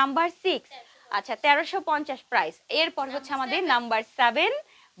নাম্বার 6। আচ্ছা 1350 প্রাইস। এরপর হচ্ছে আমাদের নাম্বার 7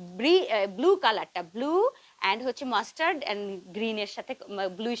 ব্লু কালারটা, ব্লু এন্ড হচ্ছে মাস্টার্ড এন্ড গ্রিনের সাথে,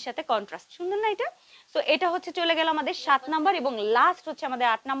 ব্লুর সাথে কন্ট্রাস্ট, সুন্দর না এটা? সো এটা হচ্ছে চলে গেল আমাদের 7 নাম্বার, এবং লাস্ট হচ্ছে আমাদের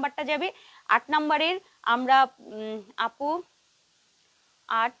 8 নাম্বারটা যাবে। 8 নাম্বারের আমরা আপু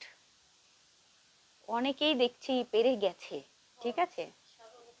 8 অনেকেই দেখছি পেরে গেছে, ঠিক আছে।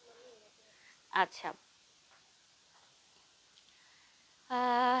 আচ্ছা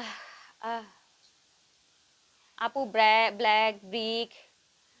আপু ব্ল্যাক ব্রিক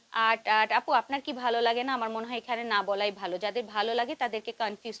 8 8, আপু আপনার কি ভালো লাগে না? আমার মনে হয় এখানে না বলাই ভালো, যাদের ভালো লাগে তাদেরকে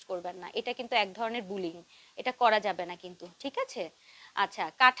কনফিউজ করবেন না, এটা কিন্তু এক ধরনের বুলিং, এটা করা যাবে না কিন্তু, ঠিক আছে। আচ্ছা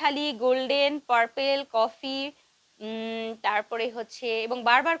কাঠালি, গোল্ডেন, পার্পেল, কফি, তারপরে হচ্ছে, এবং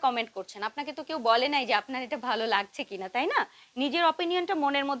বারবার কমেন্ট করছেন, আপনাকে তো কেউ বলে নাই যে আপনার এটা ভালো লাগছে কিনা, তাই না? নিজের অপিনিয়নটা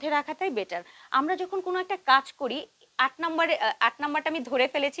মনের মধ্যে রাখাটাই বেটার। আমরা যখন কোনো একটা কাজ করি, 8 নম্বরে, 8 নাম্বারটা আমি ধরে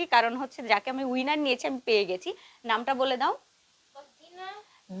ফেলেছি, কারণ হচ্ছে যাকে আমি উইনার নিয়েছি আমি পেয়ে গেছি। নামটা বলে দাও।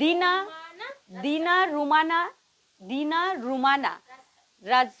 দিনা, দিনা রুমানা, দিনা রুমানা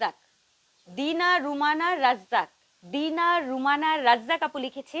রাজ্জাক, দিনা রুমানা রাজ্জাক, দিনা রুমানা রাজ্জাক আপু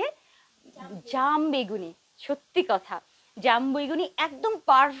লিখেছে জাম বেগুনি। সত্যি কথা, জাম বেগুনি একদম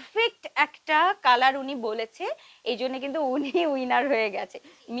পারফেক্ট একটা কালার উনি বলেছে, এই জন্য কিন্তু উনি উইনার হয়ে গেছে।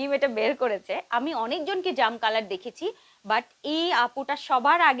 মিম এটা বের করেছে। আমি অনেকজনকে জাম কালার দেখেছি, বাট এই আপুটা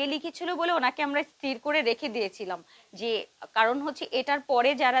সবার আগে লিখেছিল বলে ওনাকে আমরা স্থির করে রেখে দিয়েছিলাম, যে কারণ হচ্ছে এটার পরে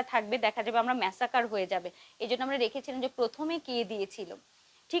যারা থাকবে দেখা যাবে আমরা ম্যাসাকার হয়ে যাবে, এই জন্য আমরা রেখেছিলাম যে প্রথমে কে দিয়েছিল,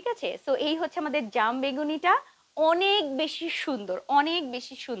 ঠিক আছে। সো এই হচ্ছে আমাদের জাম বেগুনিটা, অনেক বেশি সুন্দর, অনেক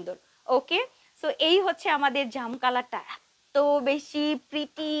বেশি সুন্দর। ওকে, সো এই হচ্ছে আমাদের জাম কালারটা, এত বেশি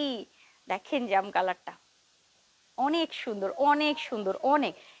প্রিটি, দেখেন জাম কালারটা অনেক সুন্দর, অনেক সুন্দর,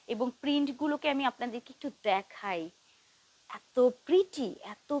 অনেক। এবং প্রিন্টগুলোকে আমি আপনাদেরকে একটু দেখাই, এত প্রিটি,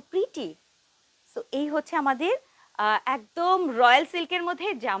 এত প্রিটি। সো এই হচ্ছে আমাদের একদম রয়্যাল সিল্কের মধ্যে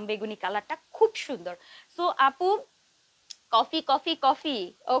জাম বেগুনি কালারটা, খুব সুন্দর। সো আপু কফি কফি কফি,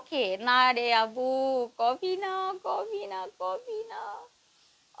 ওকে না রে আপু, কফি না, কফি না, কফি না।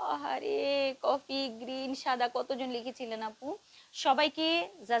 আহারে কফি গ্রিন সাদা কতজন লিখেছিলেন আপু, সবাইকে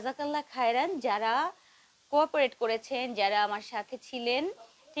জাজাকাল্লাহ খায়রান যারা কোঅপারেট করেছেন, যারা আমার সাথে ছিলেন,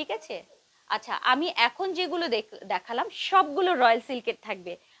 ঠিক আছে। আচ্ছা আমি এখন যেগুলো দেখালাম সবগুলো রয়্যাল সিল্কের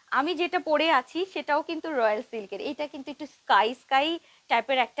থাকবে। আমি যেটা পরে আছি সেটাও কিন্তু রয়্যাল সিল্কের। এটা কিন্তু একটু স্কাই স্কাই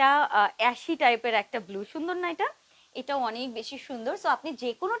টাইপের একটা অ্যাশি টাইপের একটা ব্লু, সুন্দর না এটা? এটাও অনেক বেশি সুন্দর। সো আপনি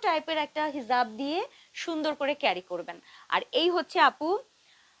যে কোনো টাইপের একটা হিজাব দিয়ে সুন্দর করে ক্যারি করবেন। আর এই হচ্ছে আপু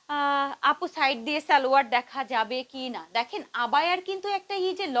আপু সাইড দিয়ে সালোয়ার দেখা যাবে কি না, দেখেন আবায়ার কিন্তু একটা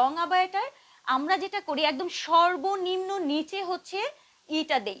এই যে লং আবায়াটার আমরা যেটা করি একদম সর্বনিম্ন নিচে হচ্ছে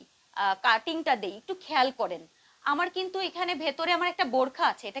ইটা দেই, কাটিংটা দেই, একটু খেয়াল করেন। আমার কিন্তু এখানে ভেতরে আমার একটা বোরখা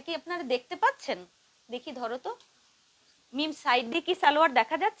আছে, এটা কি আপনারা দেখতে পাচ্ছেন? দেখি ধরো তো মিম, সাইড দিয়ে কি সালোয়ার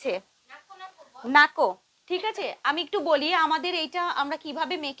দেখা যাচ্ছে? নাকো, ঠিক আছে। আমি একটু বলি আমাদের এইটা আমরা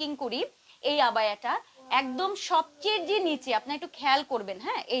কিভাবে মেকিং করি। এই আবায়াটা একদম সবচেয়ে যে নিচে, আপনারা একটু খেয়াল করবেন,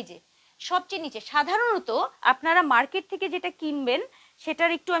 হ্যাঁ এই যে সবচেয়ে নিচে সাধারণত আপনারা মার্কেট থেকে যেটা কিনবেন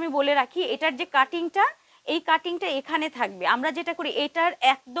সেটার একটু আমি বলে রাখি, এটার যে কাটিংটা, এই কাটিংটা এখানে থাকবে। আমরা যেটা করি এটার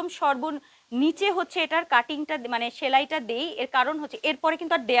একদম নিচে হচ্ছে এটার কাটিংটা মানে সেলাইটা দেই, এর কারণ হচ্ছে এরপরে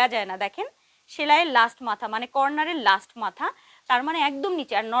কিন্তু আর দেয়া যায় না। দেখেন সেলাইয়ের লাস্ট মাথা মানে কর্নারের লাস্ট মাথা, তার মানে একদম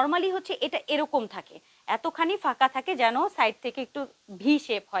নিচে। আর নর্মালি হচ্ছে এটা এরকম থাকে, এতখানি ফাঁকা থাকে যেন সাইড থেকে একটু ভি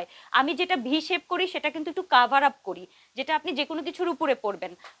শেপ হয়। আমি যেটা ভি শেপ করি সেটা কিন্তু একটু কাভার আপ করি, যেটা আপনি যে কোনো কিছুর উপরে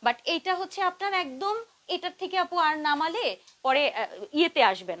পরবেন। বাট এইটা হচ্ছে আপনার একদম এটার থেকে আপু আর নামালে পরে ইয়েতে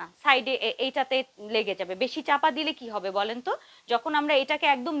আসবে না, সাইডে এইটাতে লেগে যাবে। বেশি চাপা দিলে কি হবে বলেন তো, যখন আমরা এটাকে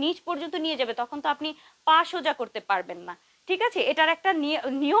একদম নিচ পর্যন্ত নিয়ে যাবে তখন তো আপনি পা সোজা করতে পারবেন না, ঠিক আছে। এটার একটা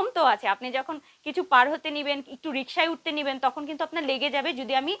নিয়ম তো আছে, আপনি যখন কিছু পার হতে নিবেন, একটু রিক্সায় উঠতে নিবেন, তখন কিন্তু আপনার লেগে যাবে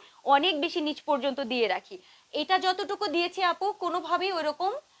যদি আমি অনেক বেশি নিচ পর্যন্ত দিয়ে রাখি। এটা যতটুকু দিয়েছি আপু কোনোভাবেই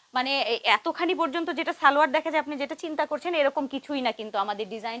ওরকম মানে এতখানি পর্যন্ত যেটা সালোয়ার দেখা যায় আপনি যেটা চিন্তা করছেন এরকম কিছুই না, কিন্তু আমাদের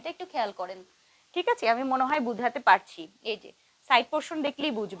ডিজাইনটা একটু খেয়াল করেন, ঠিক আছে। আমি মনে হয় বুঝাতে পারছি, এই যে সাইড পোর্শন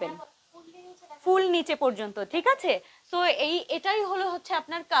দেখলেই বুঝবেন, ফুল নিচে পর্যন্ত, ঠিক আছে। সো এটাই হলো হচ্ছে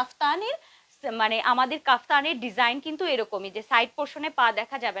আপনার কাফতানের মানে আমাদের কাফতানের ডিজাইন কিন্তু এরকমই যে সাইড পোর্শনে পা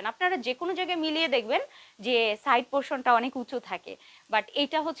দেখা যাবে না। আপনারা যে কোনো জায়গায় মিলিয়ে দেখবেন যে সাইড পোর্শনটা অনেক উঁচু থাকে, বাট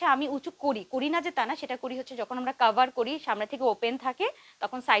এটা হচ্ছে আমি উঁচু করি না যে তা না, সেটা করি হচ্ছে যখন আমরা কভার করি সামনে থেকে ওপেন থাকে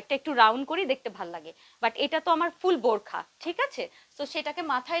তখন সাইডটা একটু রাউন্ড করি, দেখতে ভাল লাগে। বাট এটা তো আমার ফুল বোরখা, ঠিক আছে। তো সেটাকে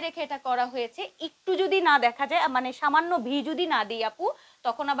মাথায় রেখে এটা করা হয়েছে। একটু যদি না দেখা যায় মানে সামান্য ভি যদি না দিই আপু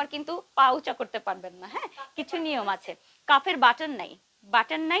তখন আবার কিন্তু পা উঁচা করতে পারবেন না, হ্যাঁ কিছু নিয়ম আছে। কাফের বাটন নাই,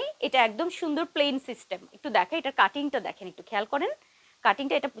 বাটন নাই, এটা একদম সুন্দর প্লেন সিস্টেম। একটু দেখেন এটা কাটিংটা দেখেন, একটু খেয়াল করেন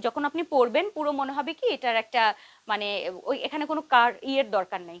কাটিংটা। এটা যখন আপনি পরবেন পুরো মনে হবে কি এটার একটা মানে ওই এখানে কোনো ইয়ের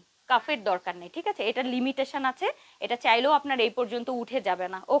দরকার নেই, কাফের দরকার নেই, ঠিক আছে। এটার লিমিটেশন আছে, এটা চাইলেও আপনার এই পর্যন্ত উঠে যাবে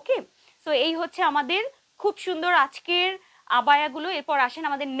না, ওকে। সো এই হচ্ছে আমাদের খুব সুন্দর আজকের আবায়াগুলো। এরপর আসেন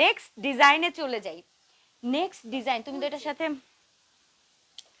আমাদের নেক্সট ডিজাইনে চলে যাই। নেক্সট ডিজাইন তুমি তো এটার সাথে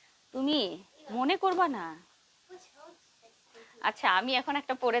তুমি মনে করবা না। আচ্ছা আমি এখন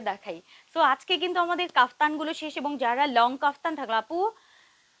একটা পরে দেখাই। সো আজকে কিন্তু আমাদের কাফতানগুলো শেষ, এবং যারা লং কাফতান থাকলো আপু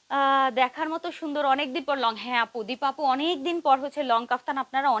দেখার মতো সুন্দর, অনেকদিন পর লং, হ্যাঁ আপু দীপা আপু অনেকদিন পর হচ্ছে লং কাফতান,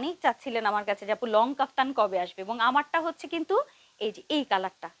 আপনারা অনেক চাচ্ছিলেন আমার কাছে যে আপু লং কাফতান কবে আসবে, এবং আমারটা হচ্ছে কিন্তু এই যে এই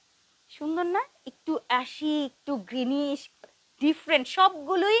কালারটা সুন্দর না, একটু অ্যাশি একটু গ্রিনিশ ডিফারেন্ট,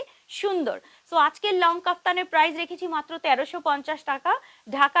 সবগুলোই সুন্দর। সো আজকের লং কাফতানের প্রাইস রেখেছি মাত্র 1350 টাকা।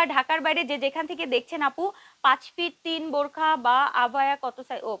 ঢাকার বাইরে যে যেখান থেকে দেখছেন আপু 5 ফিট 3 বোরখা বা আবায়া কত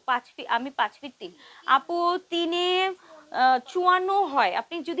সাইজ, ও 5 ফিট, আমি 5 ফিট 3 আপু, 3-এ 54 হয়।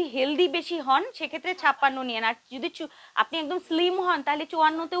 আপনি যদি হেলদি বেশি হন সেক্ষেত্রে 56 নিয়েন, আর যদি আপনি একদম স্লিম হন তাহলে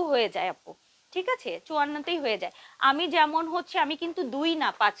 54তেও হয়ে যায় আপু, ঠিক আছে 54তেই হয়ে যায়। আমি যেমন হচ্ছে আমি কিন্তু 2 না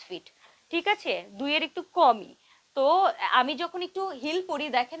 5 ফিট, ঠিক আছে 2-এর একটু কমই। তো আমি যখন একটু হিল পরি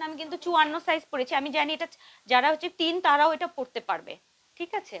দেখেন আমি কিন্তু 54 সাইজ পরেছি। আমি জানি এটা যারা হচ্ছে 3 তারাও এটা পড়তে পারবে,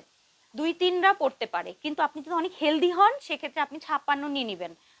 ঠিক আছে 2-3রা পড়তে পারে, কিন্তু আপনি যদি অনেক হেলদি হন সেক্ষেত্রে আপনি 56 নিয়ে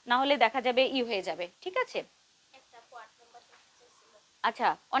নেবেন, না হলে দেখা যাবে হয়ে যাবে, ঠিক আছে। আচ্ছা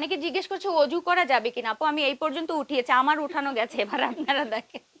অনেকে জিজ্ঞেস করছে অজু করা যাবে কিনা আপু, আমি এই পর্যন্ত উঠিয়েছি, আমার উঠানো গেছে, এবার আপনারা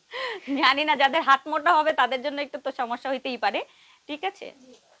দেখেন। জানি না যাদের হাত মোটা হবে তাদের জন্য একটু তো সমস্যা হইতেই পারে, ঠিক আছে।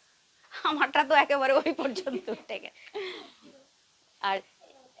 আমারটা তো একেবারে ওই পর্যন্ত উঠে গেছে। আর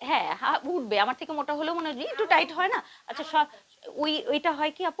হ্যাঁ উঠবে, আমার থেকে মোটা হলেও মনে হয় একটু টাইট হয় না। আচ্ছা ওইটা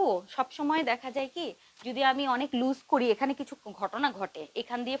হয় কি আপু, সব সময় দেখা যায় কি যদি আমি অনেক লুজ করি এখানে কিছু ঘটনা ঘটে,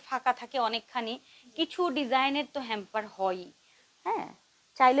 এখান দিয়ে ফাঁকা থাকে অনেকখানি, কিছু ডিজাইনের তো হ্যাম্পার হয়ই। হ্যাঁ,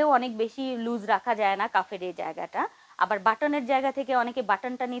 চাইলেও অনেক বেশি লুজ রাখা যায় না কাফের এই জায়গাটা। আবার বাটনের জায়গা থেকে অনেকে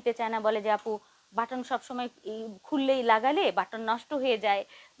বাটনটা নিতে চায় না, বলে যে আপু বাটন সবসময় খুললেই লাগালে বাটন নষ্ট হয়ে যায়,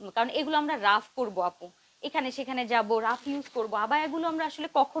 কারণ এগুলো আমরা রাফ করব আপু, এখানে সেখানে যাব, রাফ ইউজ করবো। আবায়াগুলো আমরা আসলে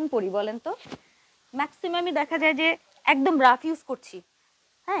কখন পরি বলেন তো? ম্যাক্সিমামই দেখা যায় যে একদম রাফ ইউজ করছি।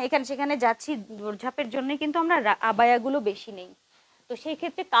 হ্যাঁ, এখানে সেখানে যাচ্ছি দৌড়ঝাঁপের জন্যই কিন্তু আমরা আবায়াগুলো বেশি নেই। তো সেই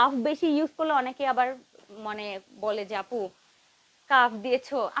ক্ষেত্রে কাফ বেশি ইউজ করলে অনেকে আবার মানে বলে যে আপু কাফ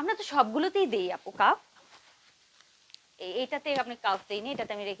দিয়েছো, আমরা তো সবগুলোতেই দেই আপু কাফ। এইটাতে আপনি কাফ দেইনি,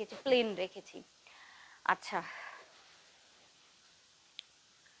 এটাতে আমি রেখেছি প্লেন রেখেছি। আচ্ছা,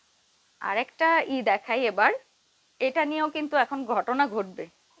 আরেকটা দেখাই এবার, এটা নিয়েও কিন্তু এখন ঘটনা ঘটবে,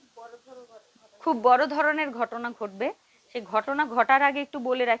 খুব বড় ধরনের ঘটনা ঘটবে। সেই ঘটনা ঘটার আগে একটু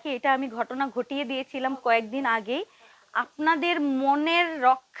বলে রাখি, এটা আমি ঘটনা ঘটিয়ে দিয়েছিলাম কয়েকদিন আগেই। আপনাদের মনের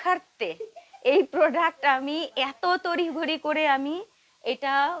রক্ষার্থে এই প্রোডাক্ট আমি এত তড়িঘড়ি করে আমি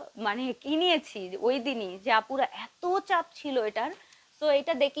এটা মানে কিনিয়েছি ওই দিনই, যে আপুরা এত চাপ ছিল এটার। তো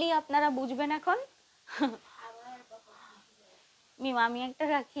এটা দেখলেই আপনারা বুঝবেন এখন। মিমা আমি একটা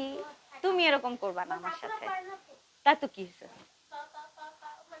রাখি, তুমি এরকম করবা না আমার সাথে। তা তো কি হয়েছে,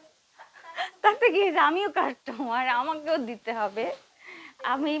 তাতে কি হয়েছে, আমিও কাস্টমার, আমাকেও দিতে হবে।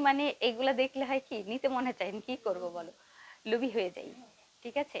 আমি মানে এগুলা দেখলে হয় কি নিতে মনে চাই, কি করব বলো, লোভী হয়ে যাই।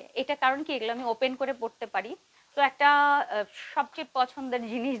 ঠিক আছে, এটা কারণ কি এগুলো আমি ওপেন করে পড়তে পারি। তো একটা সবচেয়ে পছন্দের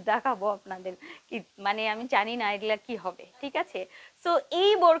জিনিস দেখাবো আপনাদের, কি মানে আমি জানি না এগুলা কি হবে। ঠিক আছে, তো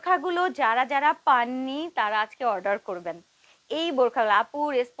এই বোরখাগুলো যারা যারা পাননি তারা আজকে অর্ডার করবেন। এই বোরখাগুলো আপু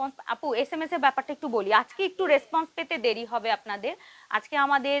রেসপন্স, আপু এসএমএস এর ব্যাপারটা একটু বলি, আজকে একটু রেসপন্স পেতে দেরি হবে আপনাদের। আজকে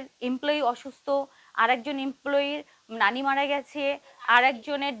আমাদের এমপ্লয়ি অসুস্থ, আরেকজন এমপ্লয়ির নানি মারা গেছে,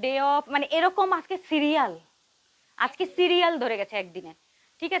 আরেকজনের ডে অফ, মানে এরকম আজকে সিরিয়াল, আজকে সিরিয়াল ধরে গেছে একদিনে।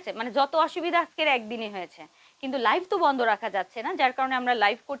 ঠিক আছে, মানে যত অসুবিধা আজকের একদিনে হয়েছে, কিন্তু লাইভ তো বন্ধ রাখা যাচ্ছে না, যার কারণে আমরা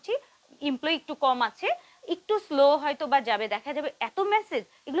লাইভ করছি। এমপ্লয়ি একটু কম আছে, একটু স্লো হয়তো বা যাবে, দেখা যাবে এত মেসেজ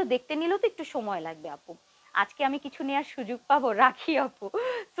এগুলো দেখতে নিলেও তো একটু সময় লাগবে আপু। আজকে আমি কিছু নেওয়ার সুযোগ পাবো, রাখি আপু।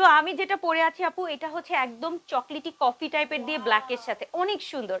 তো আমি যেটা পরে আছি আপু, এটা হচ্ছে একদম চকলেটি কফি টাইপের দিয়ে ব্ল্যাকের সাথে, অনেক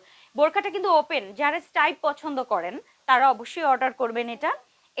সুন্দর। বোরকাটা কিন্তু ওপেন, যারা স্টাইপ পছন্দ করেন তারা অবশ্যই অর্ডার করবেন এটা।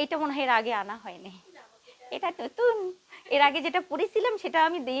 এটা মনে হয় এর আগে আনা হয়নি, এটা নতুন। এর আগে যেটা পরেছিলাম সেটা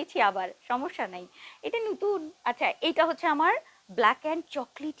আমি দিয়েছি, আবার সমস্যা নাই, এটা নতুন। আচ্ছা, এটা হচ্ছে আমার ব্ল্যাক অ্যান্ড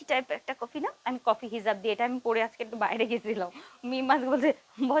চকলেটি টাইপের একটা কফি, না আমি কফি হিসাব দিয়ে এটা আমি পরে আজকে একটু বাইরে গেছিলাম, মিমাজ বলছে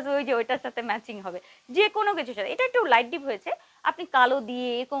বস ওই যে ওইটার সাথে ম্যাচিং হবে, যে কোনো কিছুর সাথে। এটা একটু লাইট ডিপ হয়েছে, আপনি কালো দিয়ে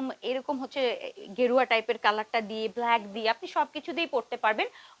এরকম এরকম হচ্ছে গেরুয়া টাইপের কালারটা দিয়ে, ব্ল্যাক দিয়ে আপনি সব কিছু দিয়েই পরতে পারবেন।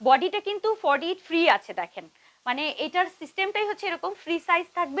 বডিটা কিন্তু 48 ফ্রি আছে, দেখেন মানে এটার সিস্টেমটাই হচ্ছে এরকম, ফ্রি সাইজ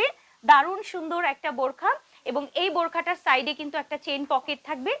থাকবে, দারুণ সুন্দর একটা বোরখা। এবং এই বোরখাটার সাইডে কিন্তু একটা চেইন পকেট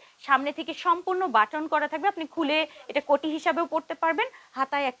থাকবে, সামনে থেকে সম্পূর্ণ বাটন করা থাকবে, আপনি খুলে এটা কোটি হিসাবেও পড়তে পারবেন।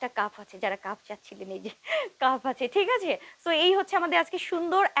 হাতায় একটা কাপ আছে, যারা কাপ চাচ্ছিলেন এই যে কাপ আছে। ঠিক আছে, তো এই হচ্ছে আমাদের আজকে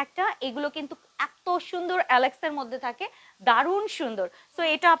সুন্দর একটা, এগুলো কিন্তু এত সুন্দর অ্যালেক্সের মধ্যে থাকে, দারুণ সুন্দর। তো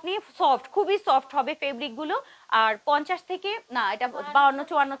এটা আপনি সফট, খুবই সফট হবে ফেব্রিক গুলো। আর 50 থেকে না, এটা 52,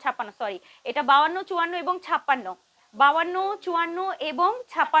 54, 56, সরি, এটা 52, 54 এবং 56, 52, 54 এবং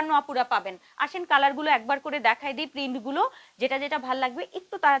 56 আপুরা পাবেন। আসেন কালার গুলো একবার করে দেখাই দিই, প্রিন্ট গুলো যেটা যেটা ভাল লাগবে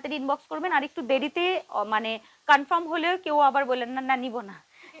একটু তাড়াতাড়ি ইনবক্স করবেন, আর একটু দেরিতে মানে কনফার্ম হলেও কেউ আবার বলেন না না নিব না,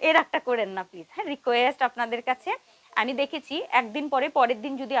 এর একটা করেন না প্লিজ। হ্যাঁ, রিকোয়েস্ট আপনাদের কাছে। আমি দেখেছি একদিন পরে পরের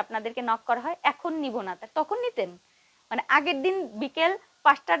দিন যদি আপনাদেরকে নক করা হয় এখন নিব না, তখন নিতেন, মানে আগের দিন বিকেল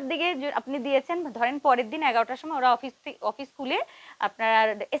 5টার দিকে আপনি দিয়েছেন, ধরেন পরের দিন 11টার সময় ওরা অফিস খুলে আপনার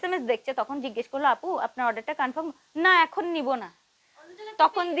এসএমএস দেখছে, তখন জিজ্ঞেস করলো আপু আপনার অর্ডারটা কনফার্ম, না এখন নিব না,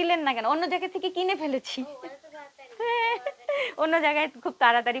 তখন দিলেন না কেন? অন্য জায়গা থেকে কিনে ফেলেছি। অন্য জায়গায় খুব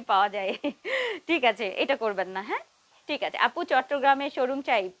তাড়াতাড়ি পাওয়া যায়। ঠিক আছে, এটা করবেন না। হ্যাঁ, ঠিক আছে আপু, চট্টগ্রামে শোরুম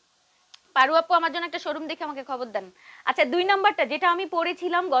চাই, পারু আপু আমার জন্য একটা শোরুম দেখে আমাকে খবর দেন। আচ্ছা, 2 নাম্বারটা যেটা আমি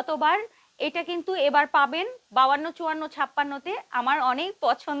পড়েছিলাম গতবার, এটা কিন্তু এবার পাবেন 52, 54, 56-তে, আমার অনেক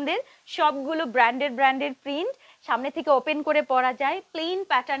পছন্দের সবগুলো ব্র্যান্ডের প্রিন্ট, সামনে থেকে ওপেন করে পরা যায়, প্লেন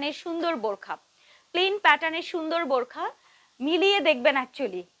প্যাটার্নের সুন্দর বোরখা, প্লেন প্যাটার্নের সুন্দর বোরখা, মিলিয়ে দেখবেন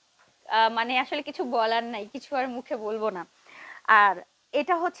অ্যাকচুয়ালি, মানে আসলে কিছু বলার নাই, কিছু আর মুখে বলবো না। আর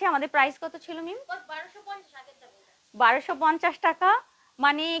এটা হচ্ছে আমাদের প্রাইস কত ছিল মিম? 1250 টাকা।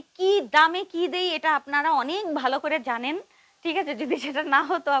 মানে কি দামে কি দেই এটা আপনারা অনেক ভালো করে জানেন। ঠিক আছে, যদি সেটা না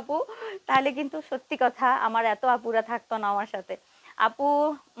হতো আপু তাহলে কিন্তু সত্যি কথা আমার এত আপুরা থাকতো না আমার সাথে। আপু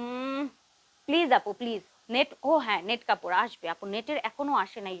প্লিজ, আপু প্লিজ নেট, ও হ্যাঁ নেট কাপড় আসবে আপু, নেটের এখনো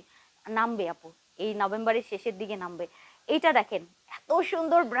আসে নাই, নামবে আপু, এই নভেম্বরের শেষের দিকে নামবে। এইটা দেখেন এত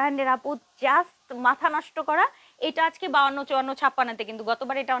সুন্দর ব্র্যান্ডের আপু, জাস্ট মাথা নষ্ট করা। এটা আজকে 52, 54, 56-তে, কিন্তু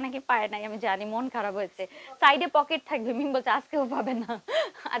গতবার এটা অনেকে পায় নাই, আমি জানি, মন খারাপ হয়েছে। সাইডে পকেট থাকবে, মিম বলছে আজকেও পাবে না।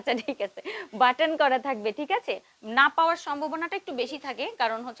 আচ্ছা ঠিক আছে, বাটন করা থাকবে, ঠিক আছে। না পাওয়ার সম্ভাবনাটা একটু বেশি থাকে,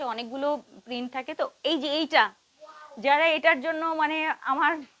 কারণ হচ্ছে অনেকগুলো প্রিন্ট থাকে তো। এই যে এইটা, যারা এটার জন্য মানে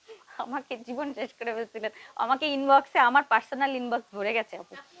আমার আমাকে জীবন শেষ করে ফেলছিলেন, আমাকে ইনবক্সে, আমার পার্সোনাল ইনবক্স ভরে গেছে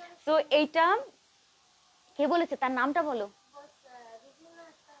আপু। তো এইটা কে বলেছে, তার নামটা বলো।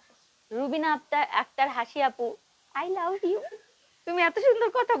 রুবিনা আক্তার, আক্তার হাসি আপু, আই লাভ ইউ। তুমি এত সুন্দর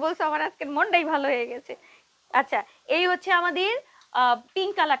কথা বলছো, আমার আজকের মনটাই ভালো হয়ে গেছে। আচ্ছা, এই হচ্ছে আমাদের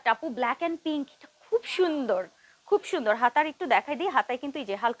পিঙ্ক কালারটা আপু, ব্ল্যাক এন্ড পিঙ্ক, খুব সুন্দর, খুব সুন্দর। হাতার একটু দেখাই দিই, হাতায় কিন্তু এই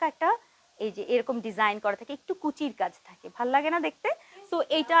যে হালকা একটা এই যে এরকম ডিজাইন করা থাকে, একটু কুচির কাজ থাকে, ভাল লাগে না দেখতে? তো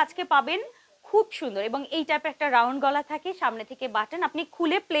এইটা আজকে পাবেন, খুব সুন্দর। এবং এই টাইপের একটা রাউন্ড গলা থাকে, সামনে থেকে বাটন, আপনি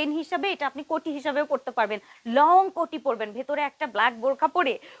খুলে প্লেন হিসাবে এটা আপনি কোটি হিসাবেও পড়তে পারবেন, লং কোটি পরবেন, ভেতরে একটা ব্ল্যাক বোরখা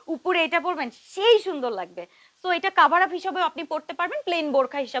পরে উপরে এটা পরবেন, সেই সুন্দর লাগবে। সো এটা কাভার আপ হিসাবেও আপনি পড়তে পারবেন, প্লেন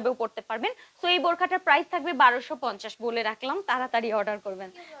বোরখা হিসাবেও পড়তে পারবেন। সো এই বোরখাটার প্রাইস থাকবে 1250, বলে রাখলাম, তাড়াতাড়ি অর্ডার করবেন।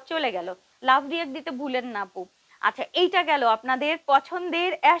 চলে গেল, লাভ রিয়াক্ট দিতে ভুলেন না আপু। আচ্ছা, এইটা গেল আপনাদের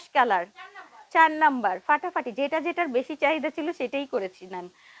পছন্দের অ্যাশ কালার, 4 নাম্বার, ফাটাফাটি, যেটা যেটার বেশি চাহিদা ছিল সেটাই করেছি নেন।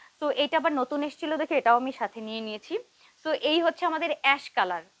 সো এটা আবার নতুন এসেছিল দেখে এটাও আমি সাথে নিয়ে নিয়েছি। সো এই হচ্ছে আমাদের অ্যাশ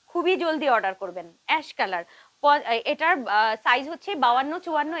কালার, খুবই জলদি অর্ডার করবেন, অ্যাশ কালার। এটার সাইজ হচ্ছে 52,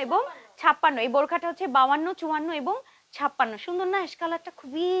 54 এবং 56। এই বোরখাটা হচ্ছে 52, 54 এবং 56। সুন্দর না অ্যাশ কালারটা?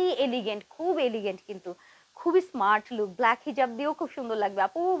 খুবই এলিগেন্ট, খুব এলিগেন্ট, কিন্তু খুবই স্মার্ট লুক। ব্ল্যাক হিজাব দিয়েও খুব সুন্দর লাগবে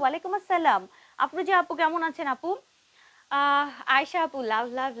আপু। ওয়ালাইকুম আসসালাম আফরোজা আপু, কেমন আছেন আপু? আয়শা আপু, লাভ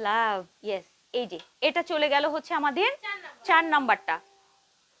লাভ লাভ, ইয়েস। এই যে এটা চলে গেল হচ্ছে আমাদের 4 নাম্বারটা,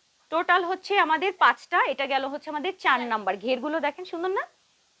 টোটাল হচ্ছে আমাদের 5টা, এটা গেল হচ্ছে আমাদের 4 নাম্বার। ঘেরগুলো দেখেন সুন্দর না?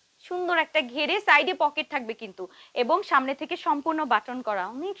 সুন্দর একটা ঘেরে, সাইডে পকেট থাকবে কিন্তু, এবং সামনে থেকে সম্পূর্ণ বাটন করা,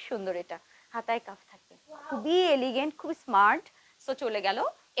 অনেক সুন্দর। এটা হাতায় কাফ থাকবে, খুবই এলিগেন্ট, খুবই স্মার্ট। সো চলে গেল।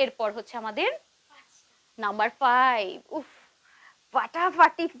 এরপর হচ্ছে আমাদের নাম্বার 5। উফ,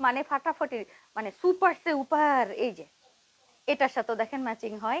 ফাটাফাটি, মানে ফাটাফাটি, মানে সুপার সে উপর। এই যে এটার সাথে দেখেন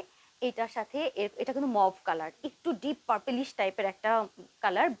ম্যাচিং হয়, এটার সাথে এটা কিন্তু মভ কালার, একটু ডিপ পার্পলিশ টাইপের একটা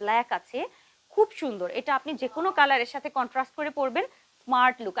কালার, ব্ল্যাক আছে, খুব সুন্দর। এটা আপনি যে কোনো কালারের সাথে কন্ট্রাস্ট করে পরবেন,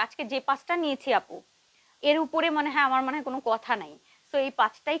 স্মার্ট লুক। আজকে যে 5টা নিয়েছি আপু, এর উপরে মনে হয় আমার মনে হয় কোনো কথা নাই। সো এই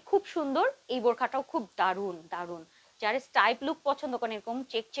 5টাই খুব সুন্দর, এই বোরখাটাও খুব দারুণ দারুণ। যারা স্টাইপ লুক পছন্দ করেন, এরকম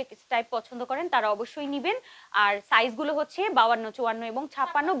চেক চেক স্টাইপ পছন্দ করেন, তারা অবশ্যই নিবেন। আর সাইজগুলো হচ্ছে 52, 54 এবং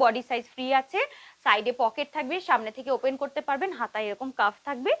 56, বডি সাইজ ফ্রি আছে, সাইডে পকেট থাকবে, সামনে থেকে ওপেন করতে পারবেন, হাতায় এরকম কাফ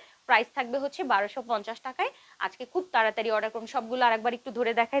থাকবে। প্রাইস থাকবে হচ্ছে 1250 টাকায়। আজকে খুব তাড়াতাড়ি অর্ডার করুন সবগুলো। আরেকবার একটু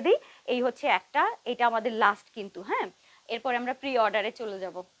ধরে দেখাই দিই, এই হচ্ছে একটা, এটা আমাদের লাস্ট কিন্তু, হ্যাঁ। এরপর আমরা প্রি অর্ডারে চলে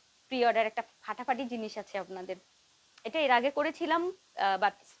যাব। প্রি অর্ডার একটা ফাটাফাটি জিনিস আছে আপনাদের, এটা এর আগে করেছিলাম,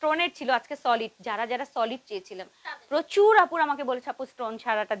 বাট স্টোনের ছিল, আজকে সলিড। যারা যারা সলিড চেয়েছিলেন, প্রচুর আপুর আমাকে বলেছে আপু স্টোন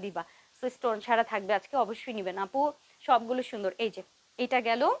ছাড়াটা দিবা। সো স্টোন ছাড়া থাকবে আজকে, অবশ্যই নিবেন আপু, সবগুলো সুন্দর। এই যে এটা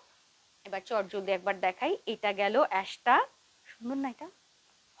গেল, এবার চট জলদি একবার দেখাই, এটা গেল অ্যাশটা, সুন্দর না এটা?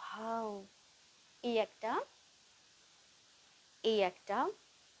 ওয়াও, এই একটা, এই একটা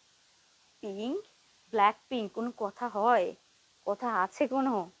পিঙ্ক, ব্ল্যাক পিঙ্ক, কোনো কথা হয়? কথা আছে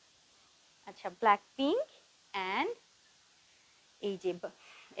কোনো? আচ্ছা, ব্ল্যাক পিঙ্ক অ্যান্ড এই যে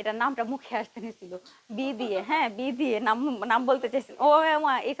এটার নামটা মুখে আসতে নিছিল, বি দিয়ে, হ্যাঁ বি দিয়ে নাম, নাম বলতে চাইছিল। ও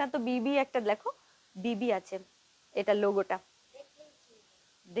মা, এটা তো বিবি একটা, দেখো বিবি আছে এটা লোগোটা,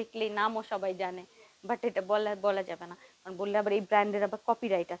 দেখলেই নামও সবাই জানে, বাট এটা বলা বলা যাবে না, কারণ বললে আবার এই ব্র্যান্ডের আবার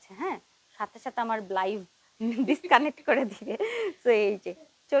কপিরাইট আছে, হ্যাঁ, সাথে সাথে আমার লাইভ ডিসকানেক্ট করে দিবে। তো এই যে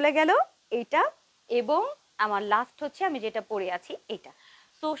চলে গেল এইটা, এবং আমার লাস্ট হচ্ছে আমি যেটা পরে আছি এটা।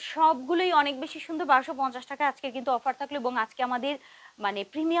 তো সবগুলোই অনেক বেশি সুন্দর, 1250 টাকা আজকে কিন্তু অফার থাকলো। এবং আজকে আমাদের মানে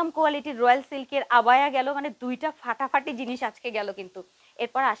প্রিমিয়াম কোয়ালিটির রয়্যাল সিল্কের আবায়া গেল, মানে 2টা ফাটাফাটি জিনিস আজকে গেল কিন্তু।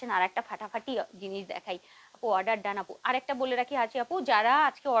 এরপর আসেন আর একটা ফাটাফাটি জিনিস দেখাই আপু। অর্ডার ডান আপু। আরেকটা বলে রাখি আছে আপু, যারা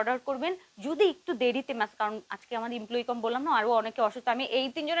আজকে অর্ডার করবেন, যদি একটু দেরিতে মাস, কারণ আজকে আমাদের এমপ্লয়ি কম বললাম না, আরো অনেকে অসুস্থ, আমি এই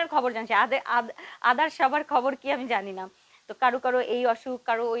 3জনের খবর জানছি, আদার সবার খবর কি আমি জানি না। তো কারো কারো এই অসুখ,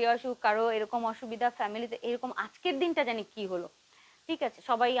 কারো ওই অসুখ, কারো এরকম অসুবিধা ফ্যামিলিতে, এরকম আজকের দিনটা জানি কি হলো। ঠিক আছে,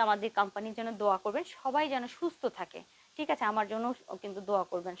 সবাই আমাদের কোম্পানির জন্য দোয়া করবেন, সবাই যেন সুস্থ থাকে, ঠিক আছে, আমার জন্য কিন্তু দোয়া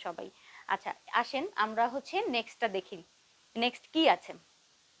করবেন সবাই। আচ্ছা আসেন আমরা হচ্ছে নেক্সটটা দেখি, নেক্সট কি আছে।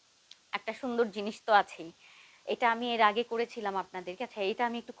 একটা সুন্দর জিনিস তো আছেই, এটা আমি এর আগে করেছিলাম আপনাদেরকে। আচ্ছা এটা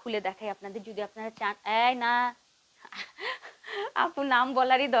আমি একটু খুলে দেখাই আপনাদের, যদি আপনারা চান। এই না, আপু নাম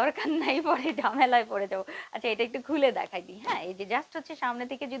বলারই দরকার নাই, পরে ঝামেলায় পড়ে যাবো। আচ্ছা এটা একটু খুলে দেখাই দিই। হ্যাঁ এই যে জাস্ট হচ্ছে সামনে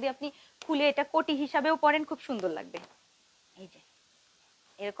থেকে যদি আপনি খুলে এটা কোটি হিসাবেও পরেন খুব সুন্দর লাগবে। এই যে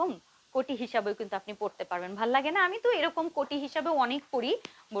এরকম কোটি হিসাবেও কিন্তু আপনি পড়তে পারবেন, ভাল লাগে না? আমি তো এরকম কোটি হিসাবেও অনেক পরি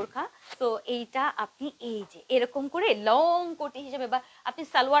বোরখা। তো এইটা আপনি এই যে এরকম করে লং কোটি হিসাবে, বা আপনি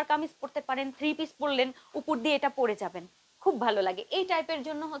সালোয়ার কামিজ পরতে পারেন, থ্রি পিস পরলেন, উপর দিয়ে এটা পরে যাবেন, খুব ভালো লাগে। এই টাইপের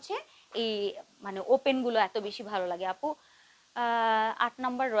জন্য হচ্ছে এই মানে ওপেন গুলো এত বেশি ভালো লাগে আপু। 8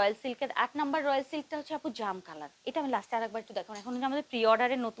 নম্বর রয়্যাল সিল্কের, 8 নম্বর রয়্যাল সিল্কটা হচ্ছে আপু জাম কালার। এটা আমি লাস্টে আরেকবার একটু দেখাবো, এখন আমাদের প্রি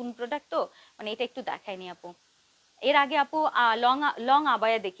অর্ডারের নতুন প্রোডাক্ট তো, মানে এটা একটু দেখাইনি আপু। এর আগে আপু লং লং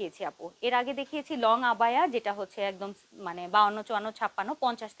আবায়া দেখিয়েছি আপু, এর আগে দেখিয়েছি লং আবায়া, যেটা হচ্ছে একদম মানে 52, 54, 56,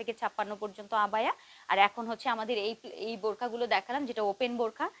 50 থেকে 56 পর্যন্ত আবায়া। আর এখন হচ্ছে আমাদের এই এই বোরখাগুলো দেখালাম যেটা ওপেন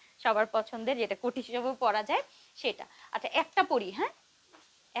বোরখা, সবার পছন্দের, যেটা কোটি হিসেবেও পরা যায় সেটা। আচ্ছা একটা পরি, হ্যাঁ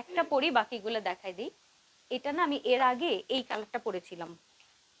একটা পরি, বাকিগুলো দেখাই দিই। এটা না আমি এর আগে এই কালারটা পরেছিলাম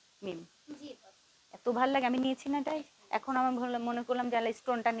মিম, এত ভাল লাগে, আমি নিয়েছি না এটাই। এখন আমার মনে করলাম যে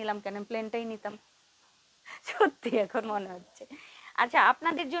স্টোনটা নিলাম কেন, প্লেনটাই নিতাম, সত্যি এখন মনে হচ্ছে। আচ্ছা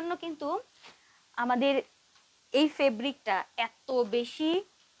আপনাদের জন্য কিন্তু আমাদের এই ফেব্রিকটা এত বেশি,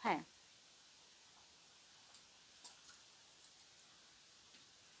 হ্যাঁ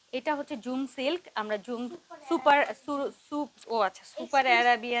এটা হচ্ছে জুম সিল্ক, আমরা জুম সুপার ও আচ্ছা সুপার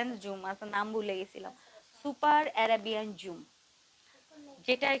অ্যারাবিয়ান জুম, আচ্ছা নাম ভুলে গেছিলাম, সুপার অ্যারাবিয়ান জুম,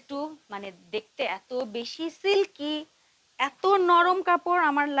 যেটা একটু মানে দেখতে এত বেশি সিল্কি, এত নরম কাপড়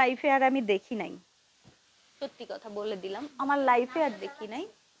আমার লাইফে আর আমি দেখি নাই, সত্যি কথা বলে দিলাম, আমার লাইফে আর দেখি নাই।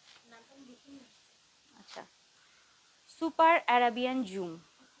 আচ্ছা সুপার অ্যারাবিয়ান জুম,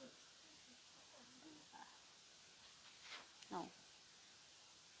 নাও।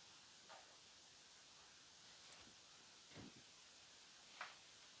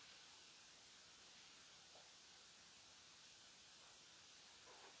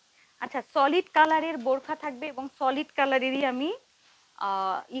 আচ্ছা সলিড কালারের বোরখা থাকবে, এবং সলিড কালারেরই আমি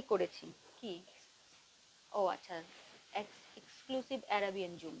করেছি কি, ও আচ্ছা এক্সক্লুসিভ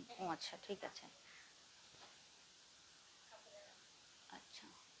অ্যারাবিয়ান জুম, ও আচ্ছা ঠিক আছে। আচ্ছা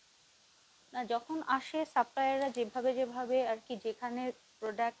না যখন আসে সাপ্লায়াররা যেভাবে যেভাবে আর কি, যেখানে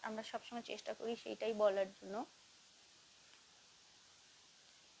প্রোডাক্ট আমরা সবসময় চেষ্টা করি সেইটাই বলার জন্য।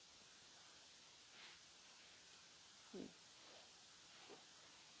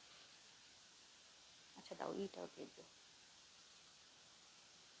 আচ্ছা দাও এইটাও দিয়ে দিও,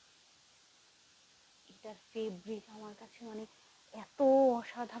 এটার ফেব্রিক আমার কাছে মানে এত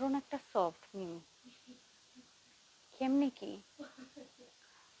অসাধারণ একটা সফট, কেমনে কি।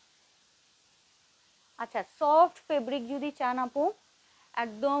 আচ্ছা সফট ফেব্রিক যদি চান আপু,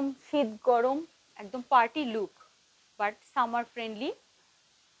 একদম শীত গরম, একদম party look, but summer friendly,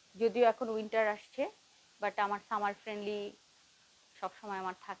 যদিও এখন উইন্টার আসছে, বাট আমার সামার ফ্রেন্ডলি সবসময়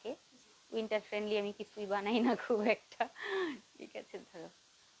আমার থাকে, উইন্টার ফ্রেন্ডলি আমি কিছুই বানাই না খুব একটা, ঠিক আছে ধরো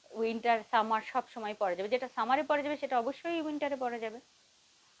উইন্টার সামার সব সময় পরা যাবে, যেটা সামারে পরা যাবে সেটা অবশ্যই উইন্টারে পরা যাবে,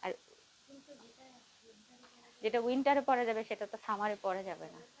 আর যেটা উইন্টারে পরা যাবে সেটা তো সামারে পরা যাবে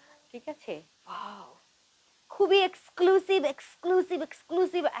না, ঠিক আছে। ওয়াও খুবই এক্সক্লুসিভ এক্সক্লুসিভ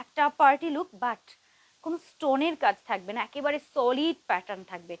এক্সক্লুসিভ একটা পার্টি লুক, বাট কোনো স্টোনের কাজ থাকবে না, একেবারে সলিড প্যাটার্ন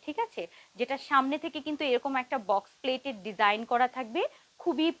থাকবে, ঠিক আছে। যেটা সামনে থেকে কিন্তু এরকম একটা বক্স প্লেটের ডিজাইন করা থাকবে,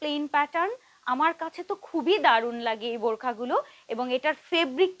 খুবই প্লেন প্যাটার্ন, আমার কাছে তো খুবই দারুণ লাগে এই বোরখাগুলো, এবং এটার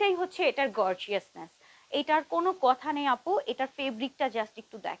ফেব্রিকটাই হচ্ছে এটার গর্জিয়াসনেস, এটার কোনো কথা নেই আপু, এটার ফেব্রিকটা জাস্ট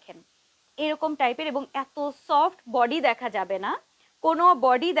একটু দেখেন, এরকম টাইপের, এবং এত সফট, বডি দেখা যাবে না, কোনো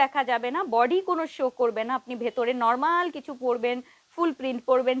বডি দেখা যাবে না, বডি কোনো শো করবে না, আপনি ভেতরে নর্মাল কিছু পরবেন, ফুল প্রিন্ট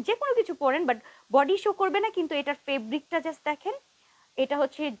পরবেন, যে কোনো কিছু পরেন, বাট বডি শো করবে না, কিন্তু এটার ফেব্রিকটা জাস্ট দেখেন, এটা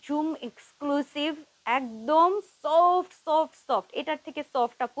হচ্ছে জুম এক্সক্লুসিভ, একদম সফট সফট সফট, এটার থেকে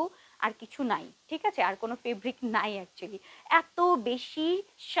সফট আপু আর কিছু নাই, ঠিক আছে, আর কোনো ফেব্রিক নাই অ্যাকচুয়ালি, এত বেশি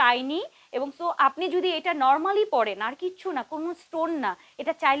শাইনি, এবং সো আপনি যদি এটা নর্মালি পরেন, আর কিচ্ছু না, কোনো স্টোন না,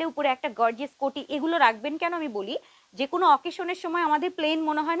 এটা চাইলে উপরে একটা গর্জিয়াস কোটি এগুলো রাখবেন, কেন আমি বলি, যে কোনো অকেশনের সময় আমাদের প্লেন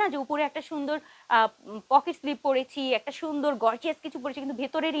মনে হয় না, যে উপরে একটা সুন্দর পকেট স্লিপ পরেছি, একটা সুন্দর গর্জিয়াস কিছু পরেছি, কিন্তু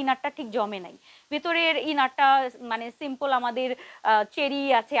ভেতরের ইনারটা ঠিক জমে নাই, ভেতরের ইনারটা মানে সিম্পল আমাদের চেরি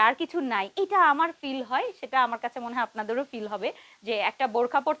আছে, আর কিছু নাই, এটা আমার ফিল হয়, সেটা আমার কাছে মনে হয় আপনাদেরও ফিল হবে, যে একটা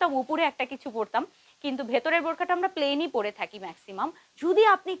বোরখা পরতাম উপরে একটা কিছু পরতাম, কিন্তু ভেতরের বোরখাটা আমরা প্লেনই পরে থাকি ম্যাক্সিমাম, যদি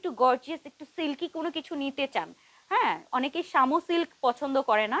আপনি একটু গর্জিয়াস একটু সিল্কি কোনো কিছু নিতে চান, হ্যাঁ অনেকেই শামু সিল্ক পছন্দ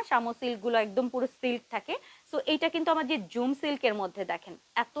করে না, শামু সিল্ক গুলো একদম পুরো সিল্ক থাকে, সো এইটা কিন্তু আমার যে জুম সিল্কের মধ্যে দেখেন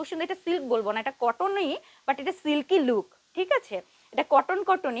এত সুন্দর, এটা সিল্ক বলবো না, এটা কটনই, বাট এটা সিল্কি লুক, ঠিক আছে, এটা কটন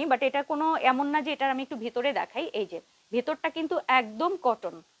কটনই, বাট এটা কোনো এমন না যে এটার আমি একটু ভেতরে দেখাই, এই যে ভেতরটা কিন্তু একদম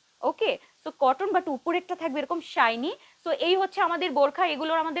cotton, okay, so cotton, but উপরেরটা থাকবে এরকম শাইনি, সো এই হচ্ছে আমাদের বোরখা,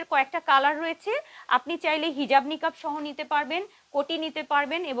 এগুলোর আমাদের কয়েকটা কালার রয়েছে। আপনি চাইলে হিজাব নিকাব সহ নিতে পারবেন, কোটি নিতে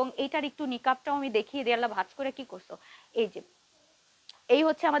পারবেন, এবং এইটার একটু নিকাবটাও আমি দেখিয়ে দিই। আল্লাহ ভাঁজ করে কি করছো, এই যে এই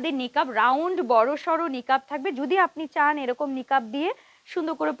হচ্ছে আমাদের নিকাব, রাউন্ড বড় সড়ো নিকাব থাকবে। যদি আপনি চান এরকম নিকাব দিয়ে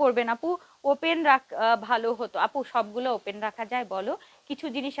সুন্দর করে পরবেন আপু, ওপেন ভালো হতো আপু। সবগুলো ওপেন রাখা যায় বলো? কিছু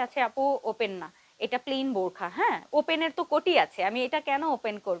জিনিস আছে আপু ওপেন না, এটা প্লেন বোরখা। হ্যাঁ, ওপেনের তো কোটি আছে, আমি এটা কেন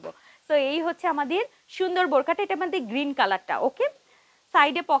ওপেন করব? তো এই হচ্ছে আমাদের সুন্দর বোরখাটা, এটা আমাদের গ্রিন কালারটা। ওকে,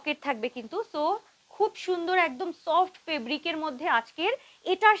 সাইডে পকেট থাকবে কিন্তু। সো খুব সুন্দর একদম সফট ফেব্রিকের মধ্যে আজকের,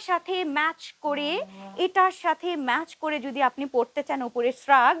 এটার সাথে ম্যাচ করে, এটার সাথে ম্যাচ করে যদি আপনি পরতে চান উপরে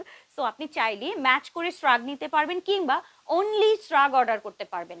শ্রাগ, সো আপনি চাইলে ম্যাচ করে শ্রাগ নিতে পারবেন, কিংবা অনলি শ্রাগ অর্ডার করতে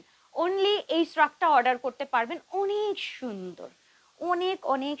পারবেন, অনলি এই শ্রাগটা অর্ডার করতে পারবেন। অনেক সুন্দর, অনেক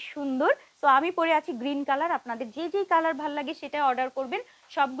অনেক সুন্দর। তো আমি পরে আছি গ্রিন কালার, আপনাদের যে যে কালার ভালো লাগে সেটা অর্ডার করবেন।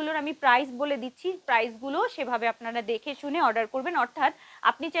 সবগুলোর আমি প্রাইস বলে দিচ্ছি, প্রাইসগুলো সেভাবে আপনারা দেখে শুনে অর্ডার করবেন। অর্থাৎ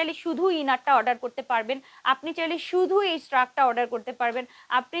আপনি চাইলে শুধু ইনারটা অর্ডার করতে পারবেন, আপনি চাইলে শুধু এই স্ট্রাকটা অর্ডার করতে পারবেন,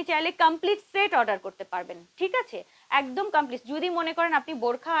 আপনি চাইলে কমপ্লিট সেট অর্ডার করতে পারবেন। ঠিক আছে, একদম কমপ্লিট। যদি মনে করেন আপনি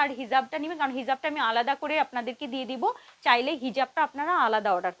বোরখা আর হিজাবটা নেবেন, কারণ হিজাবটা আমি আলাদা করে আপনাদেরকে দিয়ে দিব, চাইলে হিজাবটা আপনারা আলাদা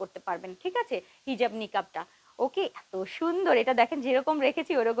অর্ডার করতে পারবেন। ঠিক আছে, হিজাব নিকাবটা। ওকে, এত সুন্দর, এটা দেখেন যেরকম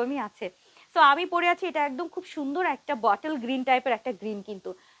রেখেছি ওরকমই আছে। তো আমি পরে আছি এটা একদম খুব সুন্দর একটা বটল গ্রিন টাইপের একটা গ্রিন, কিন্তু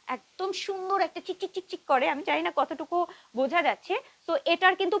একদম সুন্দর একটা চিকচিক চিকচিক করে, আমি জানি না কতটুকু বোঝা যাচ্ছে। তো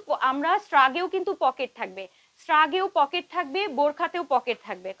এটার কিন্তু আমরা স্ট্রাগেও কিন্তু পকেট থাকবে, স্ট্রাগেও পকেট থাকবে, বোরখাতেও পকেট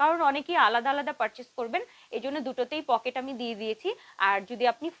থাকবে, কারণ অনেকেই আলাদা আলাদা পারচেস করবেন, এই জন্য দুটোতেই পকেট আমি দিয়ে দিয়েছি। আর যদি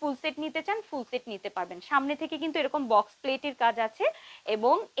আপনি ফুল সেট নিতে চান, ফুল সেট নিতে পারবেন। সামনে থেকে কিন্তু এরকম বক্স প্লেটের কাজ আছে,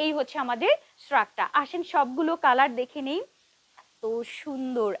 এবং এই হচ্ছে আমাদের স্ট্রাগটা। আসেন সবগুলো কালার দেখে নেই, এত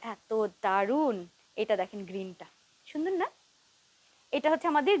সুন্দর, এত দারুণ। এটা দেখেন গ্রিনটা, সুন্দর না? এটা হচ্ছে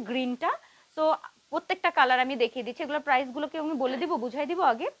আমাদের গ্রিনটা। সো প্রত্যেকটা কালার আমি দেখিয়ে দিচ্ছি, এগুলোর প্রাইস গুলোকে আমি বলে দিব, বুঝাই দিব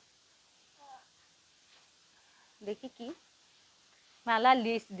আগে। দেখি কি মেলা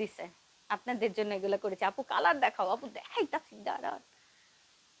লিস্ট দিছে আপনাদের জন্য, এগুলো করেছে আপু। কালার দেখাও আপু, দেখাইতাছি দাঁড়ান।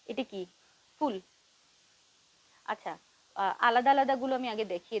 এটা কি ফুল? আচ্ছা, আলাদা আলাদা গুলো আমি আগে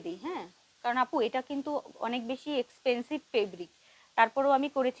দেখিয়ে দিই। হ্যাঁ, কারণ আপু এটা কিন্তু অনেক বেশি এক্সপেন্সিভ ফেব্রিক, তারপরেও আমি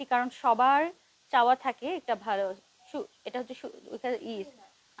করেছি কারণ সবার চাওয়া থাকে একটা ভালো। এটা হচ্ছে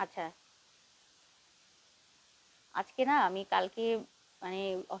আচ্ছা, আজকে না আমি কালকে মানে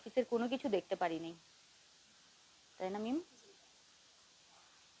অফিসের কোনো কিছু দেখতে পারিনি, তাই না মিম?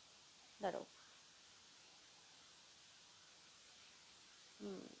 দাঁড়াও,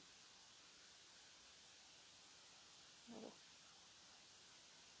 হুম, দাঁড়াও।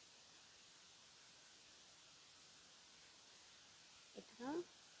 এটা না,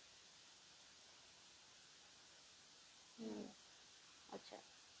 হুম, আচ্ছা,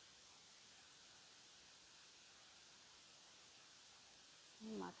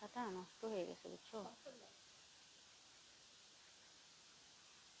 মাথাটা নষ্ট হয়ে গেছে বুঝছো,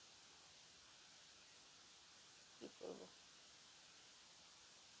 কি করবো,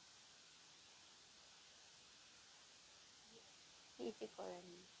 কি করার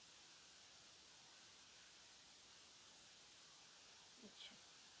নেই। আচ্ছা,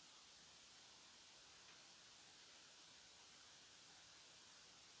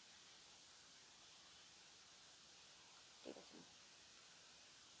 ঠিক আছে।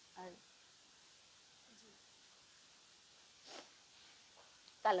 আর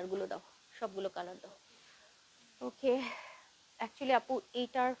কালার গুলো দাও, সবগুলো কালার দাও। ওকে, অ্যাকচুয়ালি আপু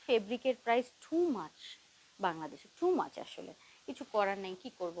এইটার ফেব্রিকের প্রাইস টু মাচ, বাংলাদেশে টু মাচ, আসলে কিছু করার নেই, কি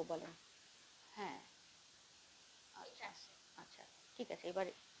করব বলেন। হ্যাঁ, আচ্ছা আচ্ছা, ঠিক আছে, এবার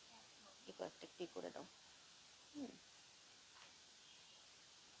একটু একটা কি করে দাও। হুম,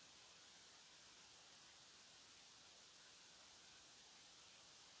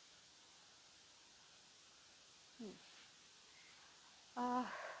 হুম।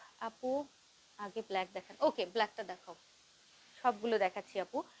 আপু আগে ব্ল্যাক দেখান, ওকে ব্ল্যাকটা দেখাও। সবগুলো দেখাচ্ছি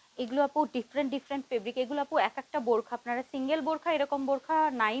আপু। এগুলো আপু ডিফারেন্ট ডিফারেন্ট ফেব্রিক, এগুলো আপু এক একটা বোরখা, আপনারা সিঙ্গেল বোরখা এরকম বোরখা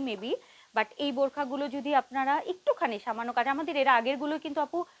নাই মেবি, বাট এই বোরখাগুলো যদি আপনারা একটুখানি সামান্য কাজ, আমাদের এর আগের গুলো কিন্তু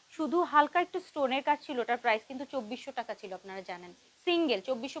আপু শুধু হালকা একটু স্টোনের কাজ ছিল, ওটার প্রাইস কিন্তু 2400 টাকা ছিল, আপনারা জানেন। সিঙ্গেল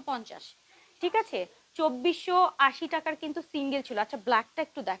 2450, ঠিক আছে, 2480 টাকার কিন্তু সিঙ্গেল ছিল। আচ্ছা ব্ল্যাকটা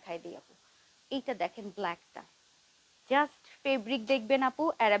একটু দেখাই দিই আপু, এইটা দেখেন ব্ল্যাকটা, জাস্ট ফেব্রিক দেখবেন আপু,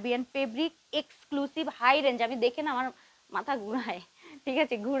 Arabian fabric, exclusive high range. আমি দেখে না আমার মাথা ঘুরায়, ঠিক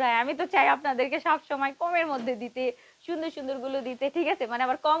আছে ঘুরায়। আমি তো চাই আপনাদেরকে সব সময় কমের মধ্যে দিতে, সুন্দর সুন্দর গুলো দিতে, ঠিক আছে, মানে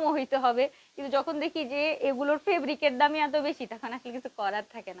আবার কমও হইতে হবে। কিন্তু যখন দেখি যে এগুলোর ফেব্রিকের দামই এত বেশি, তখন আসলে কিছু করার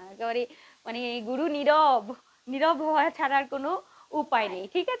থাকে না, একেবারে মানে গুরু নীরব, নীরব হওয়া ছাড়ার কোনো উপায় নেই।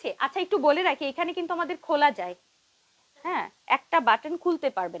 ঠিক আছে, আচ্ছা একটু বলে রাখি, এখানে কিন্তু আমাদের খোলা যায়, হ্যাঁ, একটা বাটন খুলতে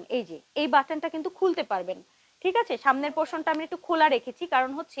পারবেন, এই যে এই বাটনটা কিন্তু খুলতে পারবেন, ঠিক আছে। সামনের পোর্শনটা আমি একটু খোলা রেখেছি,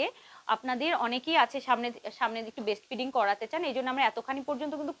 কারণ হচ্ছে আপনাদের অনেকেই আছে সামনে সামনে একটু বেস্ট ফিডিং করাতে চান, এই জন্য আমরা এতখানি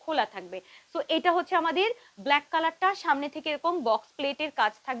পর্যন্ত কিন্তু খোলা থাকবে। সো এটা হচ্ছে আমাদের ব্ল্যাক কালারটা, সামনে থেকে এরকম বক্স প্লেটের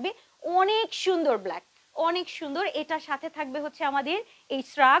কাজ থাকবে, অনেক সুন্দর ব্ল্যাক, অনেক সুন্দর। এটার সাথে থাকবে হচ্ছে আমাদের এই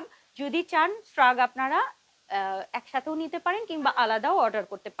শ্রাগ, যদি চান শ্রাগ আপনারা একসাথেও নিতে পারেন কিংবা আলাদাও অর্ডার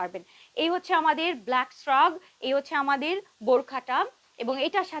করতে পারবেন। এই হচ্ছে আমাদের ব্ল্যাক শ্রাগ, এই হচ্ছে আমাদের বোরখাটা, এবং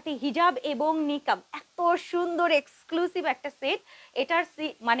এটার সাথে হিজাব এবং নিকাব, এত সুন্দর এক্সক্লুসিভ একটা সেট। এটার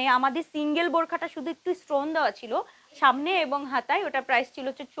মানে আমাদের সিঙ্গেল বোরখাটা শুধু একটু স্টোন দেওয়া ছিল সামনে এবং হাতায়, ওটা প্রাইস ছিল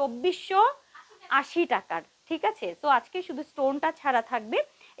হচ্ছে 2480 টাকার, ঠিক আছে। তো আজকে শুধু স্টোনটা ছাড়া থাকবে,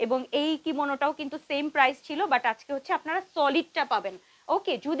 এবং এই কিমোনোটাও কিন্তু সেম প্রাইস ছিল, বাট আজকে হচ্ছে আপনারা সলিডটা পাবেন।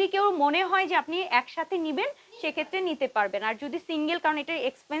 ওকে, যদি কেউ মনে হয় যে আপনি একসাথে নেবেন সেক্ষেত্রে নিতে পারবেন, আর যদি সিঙ্গেল, কারণ এটা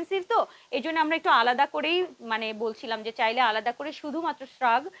এক্সপেন্সিভ তো এই জন্য আমরা একটু আলাদা করেই মানে বলছিলাম যে চাইলে আলাদা করে শুধুমাত্র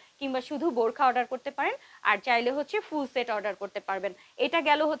শ্রাগ কিংবা শুধু বোরখা অর্ডার করতে পারেন, আর চাইলে হচ্ছে ফুল সেট অর্ডার করতে পারবেন। এটা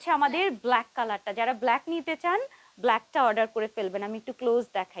গেল হচ্ছে আমাদের ব্ল্যাক কালারটা, যারা ব্ল্যাক নিতে চান ব্ল্যাকটা অর্ডার করে ফেলবেন। আমি একটু ক্লোজ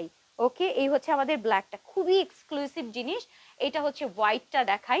দেখাই। ওকে, এই হচ্ছে আমাদের ব্ল্যাকটা, খুবই এক্সক্লুসিভ জিনিস। এটা হচ্ছে হোয়াইটটা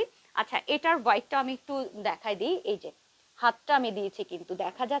দেখাই। আচ্ছা, এটার হোয়াইটটা আমি একটু দেখাই দিই। এই যে হাতটা আমি দিয়েছি, কিন্তু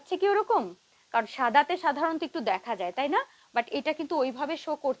দেখা যাচ্ছে কি ওরকম, কারণ সাদাতে সাধারণত একটু দেখা যায় তাই না, বাট এটা কিন্তু ওইভাবে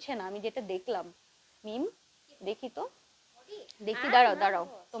শো করছে না, আমি যেটা দেখলাম। মিম দেখি তো, দেখি, দাঁড়াও দাঁড়াও,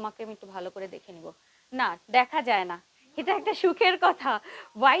 তোমাকে আমি একটু ভালো করে দেখে নিব। না, দেখা যায় না, এটা একটা সুখের কথা।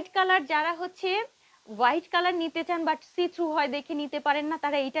 হোয়াইট কালার যারা হচ্ছে হোয়াইট কালার নিতে চান বাট সি থ্রু হয় দেখে নিতে পারেন না,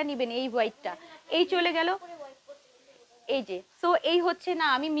 তারা এইটা নিবেন, এই হোয়াইটটা। এই চলে গেল, এই যে। সো এই হচ্ছে না,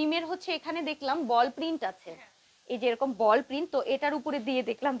 আমি মিমের হচ্ছে এখানে দেখলাম বল প্রিন্ট আছে, এই যে এরকম বল প্রিন্ট, তো এটার উপরে দিয়ে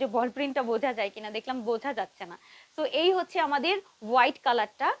দেখলাম যে বল প্রিন্টটা বোঝা যায় কিনা, দেখলাম বোঝা যাচ্ছে না। সো এই হচ্ছে আমাদের হোয়াইট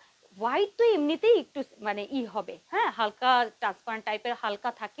কালারটা। হোয়াইট তো এমনিতেই একটু মানে হবে, হ্যাঁ, হালকা ট্রান্সপারেন্ট টাইপের হালকা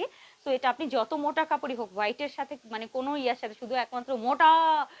থাকে। সো এটা আপনি যত মোটা কাপড়ই হোক, হোয়াইটের সাথে মানে কোনো ইয়ার সাথে, শুধু একমাত্র মোটা,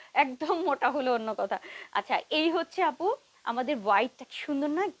 একদম মোটা হলো অন্য কথা। আচ্ছা, এই হচ্ছে আপু আমাদের হোয়াইটটা, কি সুন্দর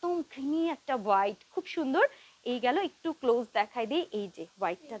না, একদম ক্রিমি একটা হোয়াইট, খুব সুন্দর। এই গেল, একটু ক্লোজ দেখাই দিই, এই যে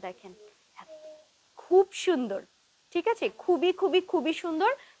হোয়াইটটা দেখেন, খুব সুন্দর, ঠিক আছে, খুবই খুবই খুবই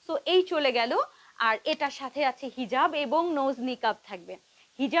সুন্দর। সো এই চলে গেল, আর এটার সাথে আছে হিজাব এবং নোজ নিকাব থাকবে।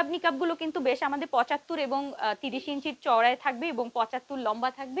 হিজাব নিকাব গুলো কিন্তু বেশ আমাদের 75 এবং 30 ইঞ্চির চওড়ায় থাকবে এবং 75 লম্বা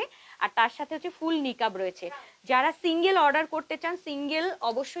থাকবে, আর তার সাথে হচ্ছে ফুল নিকাব রয়েছে। যারা সিঙ্গেল অর্ডার করতে চান সিঙ্গেল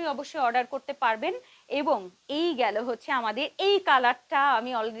অবশ্যই অবশ্যই অর্ডার করতে পারবেন। এবং এই গেল হচ্ছে আমাদের এই কালারটা,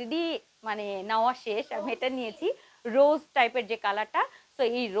 আমি অলরেডি মানে নেওয়া শেষ, আমি এটা নিয়েছি রোজ টাইপের যে কালারটা। তো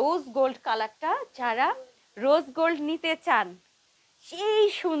এই রোজ গোল্ড কালারটা, যারা রোজ গোল্ড নিতে চান সেই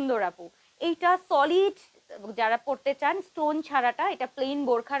সুন্দর আপু, এইটা সলিড যারা পড়তে চান স্টোন ছাড়াটা, এটা প্লেন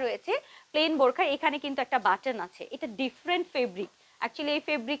বোরখা রয়েছে। প্লেন বোরখা, এখানে কিন্তু একটা বাটন আছে, এটা ডিফারেন্ট ফেব্রিক। অ্যাকচুয়ালি এই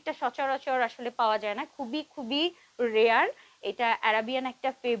ফেব্রিকটা সচরাচর আসলে পাওয়া যায় না, খুবই খুবই রেয়ার, এটা আরাবিয়ান একটা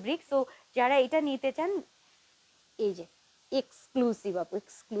ফেব্রিক। সো যারা এটা নিতে চান, এই যে এক্সক্লুসিভ আপু,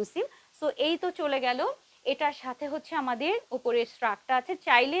 এক্সক্লুসিভ। সো এই তো চলে গেল, এটার সাথে হচ্ছে আমাদের উপরে শ্রাগটা আছে,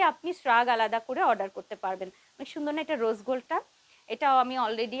 চাইলে আপনি শ্রাগ আলাদা করে অর্ডার করতে পারবেন। অনেক সুন্দর না এটা রোজ গোল্ডটা, এটাও আমি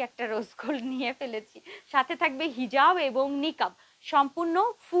অলরেডি একটা রোজ গোল্ড নিয়ে ফেলেছি। সাথে থাকবে হিজাব এবং নিকাব, সম্পূর্ণ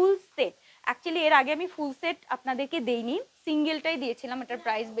ফুল সেট। অ্যাকচুয়ালি এর আগে আমি ফুল সেট আপনাদেরকে দেইনি, সিঙ্গেলটাই দিয়েছিলাম, এটার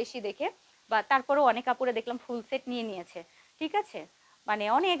প্রাইস বেশি দেখে, বা তারপরেও অনেক আপুরে দেখলাম ফুল সেট নিয়েছে, ঠিক আছে, মানে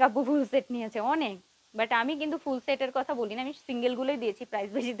অনেক আপু ফুল সেট নিয়েছে অনেক, বাট আমি কিন্তু ফুল সেটের কথা বলি না, আমি সিঙ্গেল গুলোই দিয়েছি, প্রাইস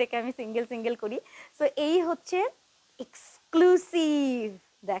বেশি দেখে আমি সিঙ্গেল সিঙ্গেল করি। সো এই হচ্ছে এক্সক্লুসিভ,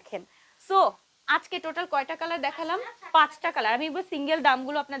 দেখেন। সো আজকে টোটাল কয়টা কালার দেখালাম? 5টা কালার। আমি এবার সিঙ্গেল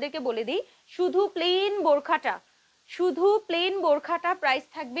দামগুলো আপনাদেরকে বলে দিই। শুধু প্লেন বোরখাটা, শুধু প্লেন বোরখাটা প্রাইস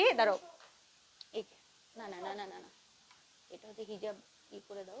থাকবে, দাঁড়াও, এই না না না না না না, এটা হচ্ছে হিজাব ই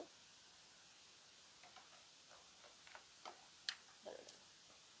করে দাও,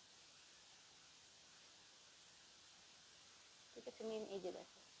 ঠিক আছে মিম, এই যে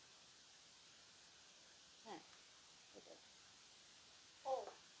দেখো, হ্যাঁ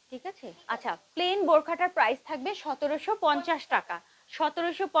ঠিক আছে। আচ্ছা, প্লেন বোরখাটার প্রাইস থাকবে 1750 টাকা।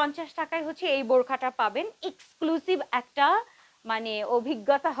 1750 টাকায় হচ্ছে এই বোরখাটা পাবেন, এক্সক্লুসিভ একটা মানে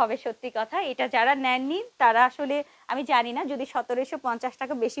অভিজ্ঞতা হবে, সত্যি কথা। এটা যারা নেননি তারা আসলে, আমি জানি না, যদি 1750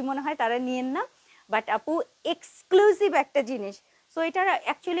 টাকা বেশি মনে হয় তারা নিয়েন না, বাট আপু এক্সক্লুসিভ একটা জিনিস। সো এটার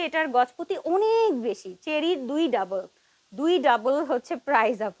অ্যাকচুয়ালি এটার গজপতি অনেক বেশি, চেরি দুই ডাবল হচ্ছে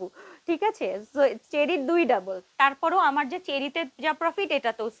প্রাইস আপু। ঠিক আছে, চেরির 2 ডাবল, তারপরও আমার যে চেরিতে যা প্রফিট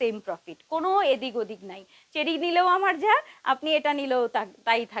এটা তো সেম প্রফিট, কোনো এদিক ওদিক নাই। চেরি নিলেও আমার যা, আপনি এটা নিলেও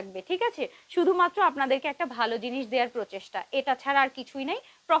তাই থাকবে। ঠিক আছে, শুধুমাত্র আপনাদেরকে একটা ভালো জিনিস দেওয়ার প্রচেষ্টা, এটা ছাড়া আর কিছুই নাই।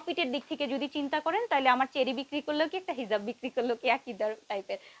 প্রফিটের দিক থেকে যদি চিন্তা করেন তাহলে আমার চেরি বিক্রি করলেও কি একটা হিজাব বিক্রি করলেও কি একই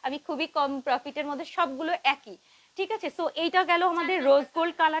টাইপের, আমি খুবই কম প্রফিটের মধ্যে, সবগুলো একই। ঠিক আছে, সো এইটা গেল আমাদের রোজ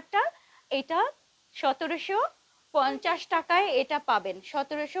গোল্ড কালারটা, এটা 1750 টাকায় এটা পাবেন,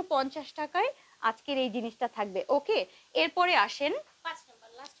 1750 টাকায় আজকের এই জিনিসটা থাকবে। ওকে, এরপরে আসেন,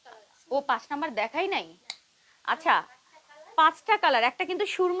 ও 5 নাম্বার দেখাই নাই। আচ্ছা, 5টা কালার, একটা কিন্তু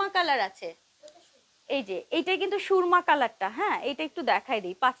সুরমা কালার আছে, এই যে এইটাই কিন্তু সুরমা কালারটা। হ্যাঁ, এটা একটু দেখাই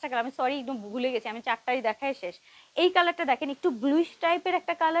দিই, 5টা কালার, আমি সরি একদম ভুলে গেছি, আমি 4টাই দেখাই শেষ। এই কালারটা দেখেন, একটু ব্লুইশ টাইপের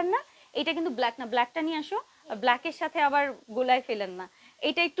একটা কালার না, এটা কিন্তু ব্ল্যাক না, ব্ল্যাকটা নিয়ে আসো, ব্ল্যাকের সাথে আবার গোলায় ফেলেন না,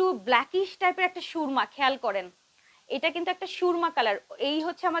 এটা একটু ব্ল্যাকিশ টাইপের একটা সুরমা, খেয়াল করেন, এটা কিন্তু একটা সুরমা কালার। এই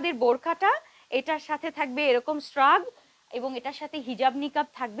হচ্ছে আমাদের বোরখাটা, এটার সাথে থাকবে এরকম স্ট্রাগ এবং এটার সাথে হিজাব নিকাব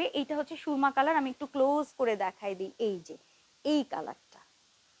থাকবে। এইটা হচ্ছে সুরমা কালার, আমি একটু ক্লোজ করে দেখাই দিই, এই যে এই কালারটা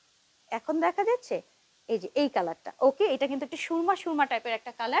এখন দেখা যাচ্ছে, এই যে এই কালারটা। ওকে, এটা কিন্তু একটা সুরমা সুরমা টাইপের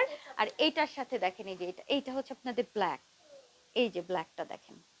একটা কালার। আর এইটার সাথে দেখেন, এই যে এইটা হচ্ছে আপনাদের ব্ল্যাক, এই যে ব্ল্যাকটা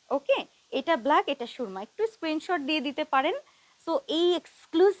দেখেন। ওকে, এটা ব্ল্যাক, এটা সুরমা, একটু স্ক্রিনশট দিয়ে দিতে পারেন। সো এই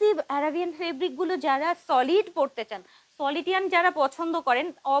এক্সক্লুসিভ আরাবিয়ান ফেব্রিক গুলো যারা সলিড পড়তে চান, সলিডিয়ান যারা পছন্দ করেন,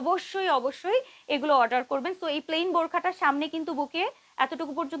 অবশ্যই অবশ্যই এগুলো অর্ডার করবেন। সো এই প্লেন বোরখাটার সামনে কিন্তু বুকে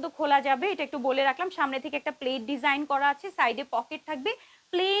এতটুকু পর্যন্ত খোলা যাবে, এটা একটু বলে রাখলাম, সামনে থেকে একটা প্লেট ডিজাইন করা আছে, সাইডে পকেট থাকবে,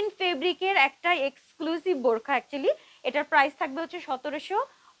 প্লেন ফেব্রিকের একটা এক্সক্লুসিভ বোরখা। অ্যাকচুয়ালি এটার প্রাইস থাকবে হচ্ছে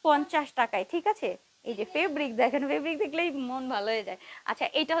 1750 টাকায়। ঠিক আছে, এই যে ফেব্রিক দেখেন, ফেব্রিক দেখলেই মন ভালো হয়ে যায়। আচ্ছা,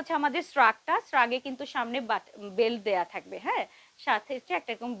 এটা হচ্ছে আমাদের স্ট্রাগটা, স্ট্রাগে কিন্তু সামনে বেল্ট দেয়া থাকবে, হ্যাঁ, সাথে হচ্ছে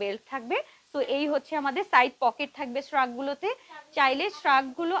একটা এরকম বেল্ট থাকবে। সো এই হচ্ছে আমাদের সাইড পকেট থাকবে স্ট্রাগগুলোতে। চাইলে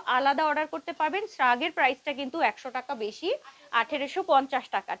স্ট্রাগগুলো আলাদা অর্ডার করতে পারবেন, স্ট্রাগের প্রাইসটা কিন্তু 100 টাকা বেশি, 1850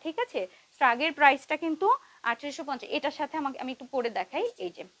 টাকা। ঠিক আছে, স্ট্রাগের প্রাইসটা কিন্তু 1850। এটার সাথে আমি একটু পরে দেখাই,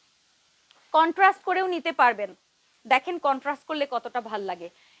 এই যে কন্ট্রাস্ট করেও নিতে পারবেন, দেখেন কন্ট্রাস্ট করলে কতটা ভাল লাগে।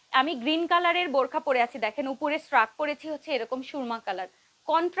 আমি গ্রিন কালারের বোরখা পরে আছি, দেখেন উপরে স্ট্রাক করেছি হচ্ছে এরকম সুরমা কালার,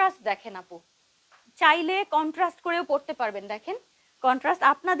 কন্ট্রাস্ট দেখেন আপু, চাইলে কন্ট্রাস্ট করেও পড়তে পারবেন। দেখেন কন্ট্রাস্ট,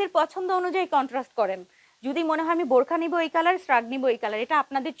 আপনাদের পছন্দ অনুযায়ী কন্ট্রাস্ট করেন, যদি মনে হয় আমি বোরখা নিব এই কালার, স্ট্রাগ নিব এই কালার, এটা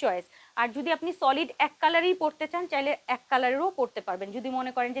আপনাদের চয়েস। আর যদি আপনি সলিড এক কালারই পড়তে চান, চাইলে এক কালারেরও পড়তে পারবেন। যদি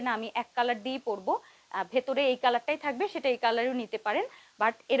মনে করেন যে না আমি এক কালার দিয়েই পরবো, ভেতরে এই কালারটাই থাকবে, সেটা এই কালারেও নিতে পারেন।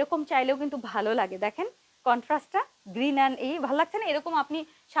 বাট এরকম চাইলেও কিন্তু ভালো লাগে, দেখেন কন্ট্রাস্টটা, গ্রিন অ্যান্ড এই ভালো লাগছে না, এরকম আপনি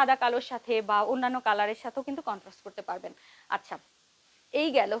সাদা কালোর সাথে বা অন্যান্য কালারের সাথেও কিন্তু কন্ট্রাস্ট করতে পারবেন। আচ্ছা, এই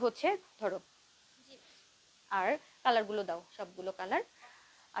গেল হচ্ছে, ধরো আর কালারগুলো দাও, সবগুলো কালার।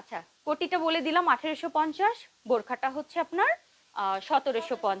 আচ্ছা, কোটিটা বলে দিলাম 1850, বোরখাটা হচ্ছে আপনার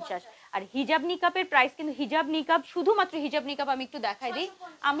 1750। আর হিজাব নিকাবের প্রাইস কিন্তু, হিজাব নিকাব, শুধুমাত্র হিজাব নিকাব আমি একটু দেখাই দিই,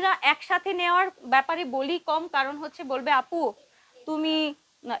 আমরা একসাথে নেওয়ার ব্যাপারে বলি কম, কারণ হচ্ছে বলবে আপু তুমি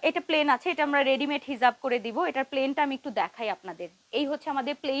এটা প্লেন আছে, এটা আমরা রেডিমেড হিজাব করে দিব, এটার প্লেনটা আমি একটু দেখাই আপনাদের। এই হচ্ছে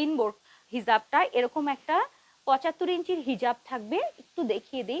আমাদের প্লেন হিজাবটা, এরকম একটা 75 ইঞ্চির হিজাব থাকবে, একটু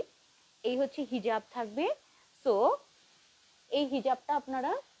দেখিয়ে দিই, এই হচ্ছে হিজাব থাকবে। সো এই হিজাবটা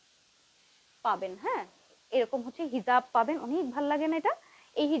আপনারা পাবেন, হ্যাঁ, এরকম হচ্ছে হিজাব পাবেন, অনেক ভালো লাগে না এটা,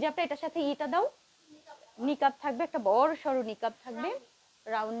 এই হিজাবটা, এটার সাথে এটা দাও, নিকাব থাকবে, একটা বড় সরু নিকাব থাকবে,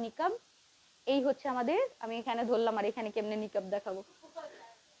 রাউন্ড নিকাব। এই হচ্ছে আমাদের, আমি এখানে ধরলাম আর এখানে কেমনে নিকাব দেখাবো।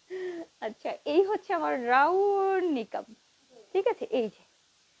 আচ্ছা, এই হচ্ছে আমার রাউন্ড নিকাব। ঠিক আছে, এই যে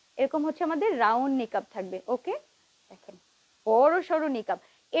এরকম হচ্ছে আমাদের রাউন্ড নিকাব থাকবে। ওকে, দেখেন বড় সরু নিকাব,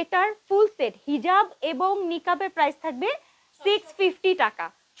 এটার ফুল সেট হিজাব এবং নিকাবের প্রাইস থাকবে 650 টাকা,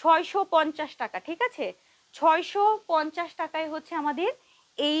 650 টাকা। ঠিক আছে, 650 টাকায় হচ্ছে আমাদের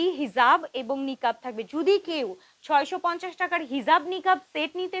এই হিজাব এবং নিকাব থাকবে। যদি কেউ 650 টাকার হিজাব নিকাব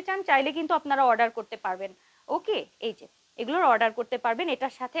সেট নিতে চান, চাইলে কিন্তু আপনারা অর্ডার করতে পারবেন। ওকে, এই যে এগুলোর অর্ডার করতে পারবেন,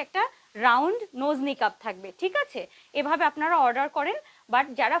 এটার সাথে একটা রাউন্ড নোজ নিকাব থাকবে। ঠিক আছে, এভাবে আপনারা অর্ডার করেন। বাট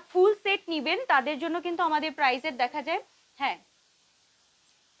যারা ফুল সেট নিবেন তাদের জন্য কিন্তু আমাদের প্রাইসের দেখা যায়, হ্যাঁ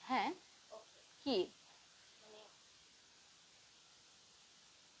হ্যাঁ, কি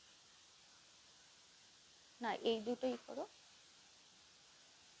না, এই দুটোই করো,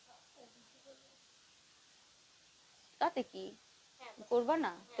 তাতে কি করবা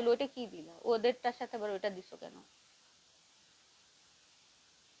না, তাহলে ওইটা কি দিলা, ওদেরটার সাথে আবার ওইটা দিছো কেন?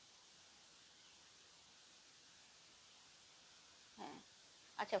 হ্যাঁ,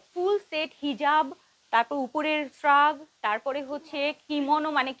 আচ্ছা, ফুল সেট হিজাব, তারপর উপরের শ্রাগ, তারপরে হচ্ছে কিমোনো,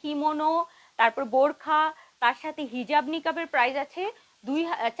 মানে কিমোনো, তারপর বোরখা, তার সাথে হিজাব নিকাবের প্রাইস আছে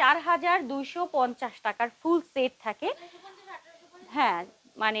 4250 টাকার ফুল সেট থাকে। হ্যাঁ,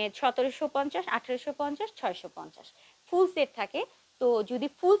 মানে 1750, 1850, 650 ফুল সেট থাকে। তো যদি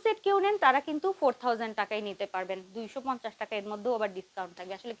ফুল সেট কেউ নেন তারা কিন্তু 4000 টাকায় নিতে পারবেন, 250 টাকা, এর মধ্যেও আবার ডিসকাউন্ট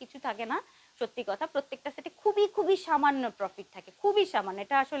থাকবে, আসলে কিছু থাকে না সত্যি কথা। প্রত্যেকটা সেটে খুবই খুবই সামান্য প্রফিট থাকে, খুবই সামান্য,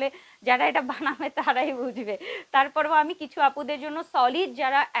 এটা আসলে যারা এটা বানাবে তারাই বুঝবে। তারপরেও আমি কিছু আপুদের জন্য সলিড,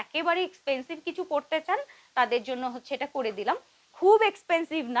 যারা একেবারে এক্সপেন্সিভ কিছু পড়তে চান তাদের জন্য হচ্ছে এটা করে দিলাম। খুব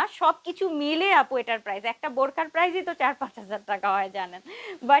এক্সপেন্সিভ না, সবকিছু মিলে আপু এটার প্রাইস, একটা বোরখার প্রাইসই তো 4-5 হাজার টাকা হয় জানেন।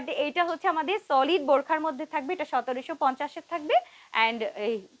 বাট এইটা হচ্ছে আমাদের সলিড বোরখার মধ্যে থাকবে, এটা 1750-এর থাকবে। অ্যান্ড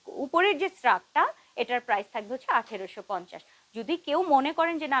এই উপরের যে স্ট্রাপটা এটার প্রাইস থাকবে হচ্ছে 1850। যদি কেউ মনে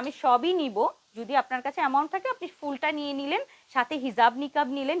করেন যে না আমি সবই নিব, যদি আপনার কাছে অ্যামাউন্ট থাকে আপনি ফুলটা নিয়ে নিলেন, সাথে হিজাব নিকাব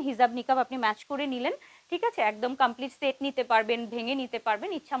নিলেন, হিজাব নিকাব আপনি ম্যাচ করে নিলেন, ঠিক আছে, একদম কমপ্লিট সেট নিতে পারবেন, ভেঙে নিতে পারবেন,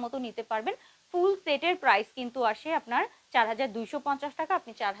 ইচ্ছা মতো নিতে পারবেন। ফুল সেটের প্রাইস কিন্তু আসে আপনার 4250 টাকা,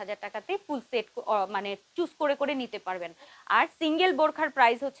 আপনি 4000 টাকাতে ফুল সেট মানে চুজ করে করে নিতে পারবেন। আর সিঙ্গেল বোরখার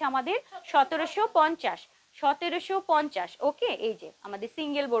প্রাইস হচ্ছে আমাদের 1750, 1750। ওকে, এই যে আমাদের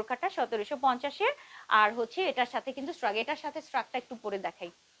সিঙ্গেল বোরখাটা 1750-এর। আর হচ্ছে এটার সাথে কিন্তু স্ট্রাগ, এটার সাথে স্ট্রাগটা একটু পরে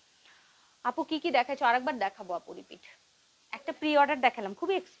দেখাই আপু, কি কি দেখাচ্ছ আরেকবার দেখাবো আপু, রিপিট। একটা প্রি অর্ডার দেখালাম,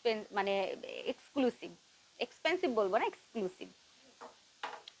 খুবই মানে এক্সক্লুসিভ, এক্সপেন্সিভ বলবো না, এক্সক্লুসিভ।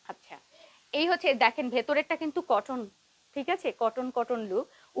 আচ্ছা, এই হচ্ছে দেখেন ভেতরেরটা কিন্তু কটন, ঠিক আছে, কটন কটন লুক,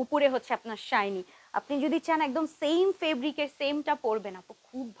 উপরে হচ্ছে আপনার শাইনি। আপনি যদি চান একদম সেম ফেব্রিকের সেমটা পরবেন আপু,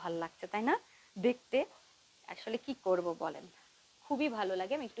 খুব ভালো লাগছে তাই না দেখতে, আসলে কি করব বলেন, খুবই ভালো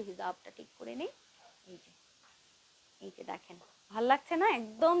লাগে। আমি একটু হিজাবটা ঠিক করে নিই, এই যে, এই যে দেখেন ভাল লাগছে না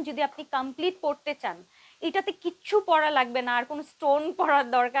একদম। যদি আপনি কমপ্লিট পড়তে চান, এটাতে কিচ্ছু পরা লাগবে না, আর কোনো স্টোন পরার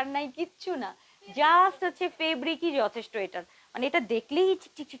দরকার নাই, কিচ্ছু না, জাস্ট হচ্ছে ফেব্রিকই যথেষ্ট এটার, মানে এটা দেখলেই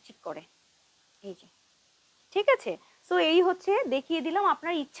চিকচিক চিকচিক করে, এই যে, ঠিক আছে। সো এই হচ্ছে দেখিয়ে দিলাম,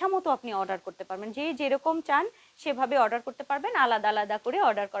 আপনার ইচ্ছা মতো আপনি অর্ডার করতে পারবেন, যে যেরকম চান সেভাবে অর্ডার করতে পারবেন, আলাদা আলাদা করে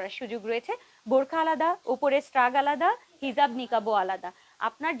অর্ডার করার সুযোগ রয়েছে। বোরখা আলাদা, উপরে স্ট্রাগ আলাদা, হিজাব নিকাবও আলাদা,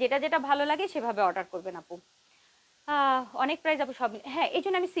 আপনার যেটা যেটা ভালো লাগে সেভাবে অর্ডার করবেন আপু। অনেক প্রাইস আপু সব, হ্যাঁ এই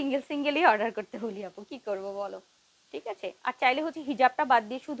জন্য আমি সিঙ্গেল সিঙ্গেলই অর্ডার করতে বলি আপু, কি করব বলো, ঠিক আছে। আর চাইলে হচ্ছে হিজাবটা বাদ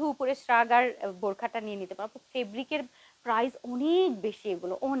দিয়ে শুধু উপরে স্ট্রাগ আর বোরখাটা নিয়ে নিতে পারো। ফেব্রিকের প্রাইস অনেক বেশি,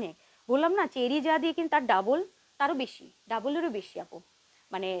 এগুলো অনেক, বললাম না চেরি যা দিয়ে কিন্তু তার ডাবল, তারও বেশি, ডাবলেরও বেশি আপু,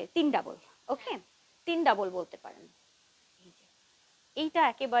 মানে 3 ডাবল, ওকে 3 ডাবল বলতে পারেন। এই যে, এইটা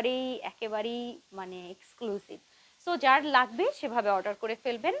একেবারেই একেবারেই মানে এক্সক্লুসিভ। সো যার লাগবে সেভাবে অর্ডার করে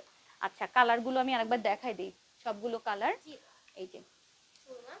ফেলবেন। আচ্ছা, কালারগুলো আমি আরেকবার দেখাই দিই, সবগুলো কালার, এই যে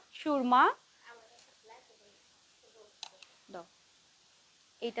সুরমা, দাও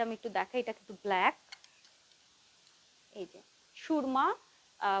এইটা আমি একটু দেখাই, এটা কিন্তু ব্ল্যাক, এই যে Surma,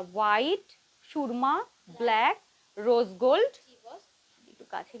 white, Surma, black, rose gold, একটু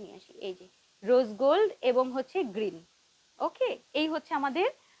কাছে নিয়ে আসি, এই যে রোজ গোল্ড এবং হচ্ছে গ্রিন, ওকে এই হচ্ছে আমাদের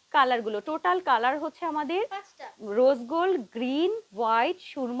কালারগুলো, টোটাল কালার হচ্ছে আমাদের rose gold, green, white,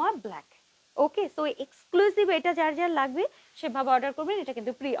 Surma, black, ওকে। সো এক্সক্লুসিভ, এটা যার যার লাগবে সেভাবে অর্ডার করবেন। এটা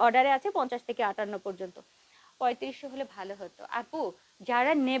কিন্তু প্রি অর্ডারে আছে 50 থেকে 58 পর্যন্ত, 3500 হলে ভালো হতো আপু,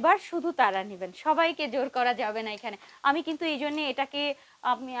 যারা নেবার শুধু তারা নেবেন, সবাইকে জোর করা যাবে না এখানে। আমি কিন্তু এই জন্য এটাকে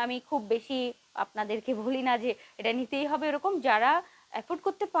আমি খুব বেশি আপনাদেরকে বলি না যে এটা নিতেই হবে এরকম, যারা অ্যাফোর্ড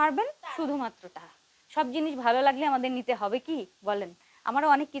করতে পারবেন শুধুমাত্র তারা। সব জিনিস ভালো লাগলে আমাদের নিতে হবে কি বলেন, আমারও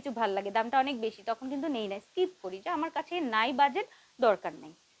অনেক কিছু ভালো লাগে, দামটা অনেক বেশি, তখন কিন্তু নেই না, স্কিপ করি, যে আমার কাছে নাই বাজেট, দরকার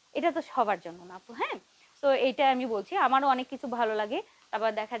নেই, এটা তো সবার জন্য না আপু, হ্যাঁ। তো এইটা আমি বলছি, আমারও অনেক কিছু ভালো লাগে,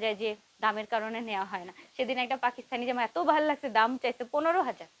 আবার দেখা যায় যে দামের কারণে নেওয়া হয় না। সেদিন একটা পাকিস্তানি জামা এত ভালো লাগছে, দাম চাইছে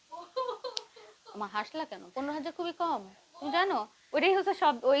 15,000। আমার হাসলা কেন, 15,000 খুবই কম, তুমি জানো ওইটাই হচ্ছে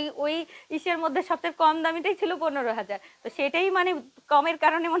সব, ওই ওই ইসের মধ্যে সবচেয়ে কম দামিটাই ছিল 15,000, তো সেটাই মানে কমের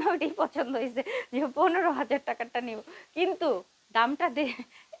কারণে মনে হয় ওইটাই পছন্দ হয়েছে যে 15,000 টাকারটা নিব, কিন্তু দামটা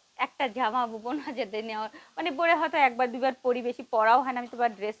একটা জামা 15,000 দিয়ে নেওয়ার মানে পরে হয়তো একবার দুবার পরি, বেশি পরাও হয় না, আমি তো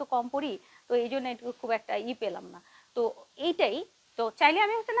ড্রেসও কম পরি, তো এই জন্য একটু খুব একটা পেলাম না। তো এইটাই, তো চাইলে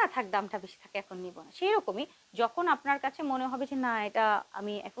আমি হচ্ছে না থাক দামটা বেশি থাকে এখন নিব না, সেই রকমই যখন আপনার কাছে মনে হবে যে না এটা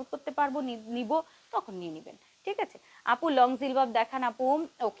আমি অ্যাফোর্ড করতে পারবো, নিব, তখন নিয়ে নেবেন, ঠিক আছে। আপু লং জিলবাব দেখান আপু,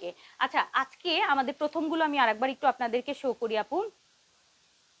 ওকে। আচ্ছা, আজকে আমাদের প্রথমগুলো আমি আরেকবার একটু আপনাদেরকে শো করি আপু।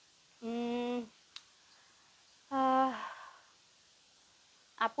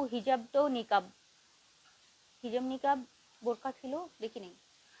 আপু হিজাব তো নিকাব, হিজাব নিকাব বোরকা ছিল দেখি নেই।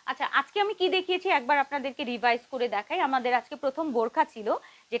 আচ্ছা, আজকে আমি কি দেখিয়েছি একবার আপনাদেরকে রিভাইজ করে দেখাই। আমাদের আজকে প্রথম বোরকা ছিল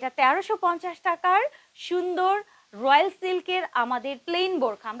যেটা 1350 টাকার সুন্দর রয়্যাল সিল্কের আমাদের প্লেন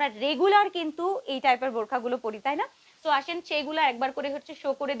বোরখা। আমরা রেগুলার কিন্তু এই টাইপের বোরখাগুলো পরি তাই না, তো আসেন সেগুলো একবার করে হচ্ছে শো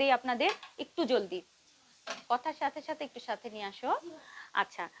করে দেই আপনাদের একটু জলদি। কথার সাথে সাথে একটু সাথে নিয়ে আসো।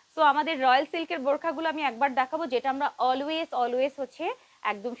 আচ্ছা, সো আমাদের রয়্যাল সিল্কের বোরখাগুলো আমি একবার দেখাবো, যেটা আমরা অলওয়েজ হচ্ছে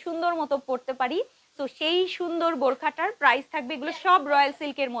একদম সুন্দর মতো পরতে পারি। সো সেই সুন্দর বোরখাটার প্রাইস থাকবে, এগুলো সব রয়্যাল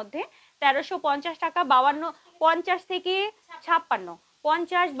সিল্কের মধ্যে 1350 টাকা। 50 থেকে 56,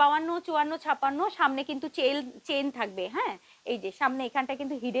 50, 52, 54, 56। সামনে কিন্তু চেন থাকবে, হ্যাঁ, এই যে সামনে এখানটা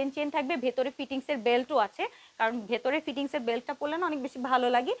কিন্তু হিডেন চেন থাকবে, ভেতরে ফিটিংসের বেল্টও আছে, কারণ ভেতরে ফিটিংসের বেল্টটা পরলে না অনেক বেশি ভালো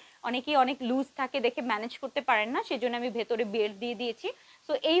লাগে। অনেকেই অনেক লুজ থাকে দেখে ম্যানেজ করতে পারেন না, সেজন্য আমি ভেতরে বেল্ট দিয়ে দিয়েছি।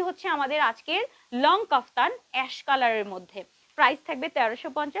 সো এই হচ্ছে আমাদের আজকের লং কাফতান অ্যাশ কালারের মধ্যে, প্রাইস থাকবে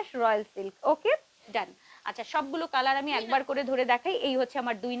 1350 রয়্যাল সিল্ক। ওকে, ডান। আচ্ছা, সবগুলো কালার আমি একবার করে ধরে দেখাই। এই হচ্ছে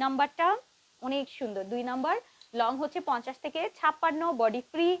আমার 2 নাম্বারটা, অনেক সুন্দর 2 নাম্বার। লং হচ্ছে 50 থেকে 56, বডি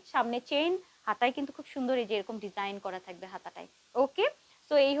ফ্রি, সামনে চেইন, হাতায় কিন্তু খুব সুন্দর এই যে এরকম ডিজাইন করা থাকবে হাতাটায়। ওকে,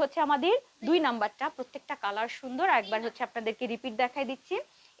 তো এই হচ্ছে আমাদের 2 নাম্বারটা, প্রত্যেকটা কালার সুন্দর। একবার হচ্ছে আপনাদেরকে রিপিট দেখাই দিচ্ছি।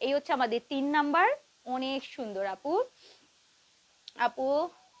 এই হচ্ছে আমাদের 3 নাম্বার, অনেক সুন্দর আপু। আপু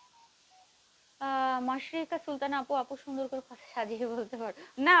মাশরিকা সুলতানা আপু, আপু সুন্দর করে কথা সাজিয়ে বলতে পারো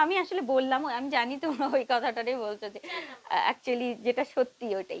না? আমি আসলে বললাম, আমি জানি তোমরা ওই কথাটাই বলছো, যে অ্যাকচুয়ালি যেটা সত্যি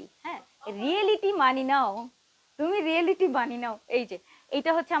ওটাই। হ্যাঁ, রিয়েলিটি মানি নাও, তুমি রিয়েলিটি মানি নাও। এই যে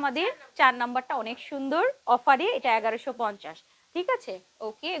এইটা হচ্ছে আমাদের 4 নাম্বারটা, অনেক সুন্দর অফারে, এটা 1150। ঠিক আছে,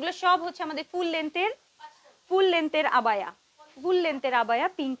 ওকে। এগুলো সব হচ্ছে আমাদের ফুল লেন্থের আবায়া,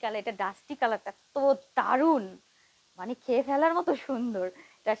 পিঙ্ক কালার, এটা ডাস্টি কালারটা তো দারুণ, মানে খেয়ে ফেলার মতো সুন্দর।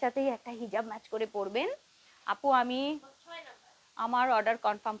 তার সাথেই একটা হিজাব ম্যাচ করে পরবেন আপু। আমার অর্ডার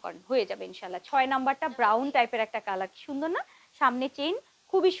কনফার্ম করেন, হয়ে যাবে ইনশাল্লাহ। 6 নাম্বারটা ব্রাউন টাইপের একটা কালার, সুন্দর না? সামনে চেইন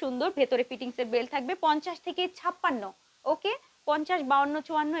খুবই সুন্দর, ভেতরে ফিটিংসের বেল্ট থাকবে। 50 থেকে 56, ওকে, 50, 52,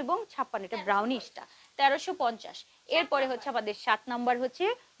 54 এবং 56, এটা ব্রাউনিশটা 1350। এরপরে হচ্ছে আমাদের 7 নাম্বার হচ্ছে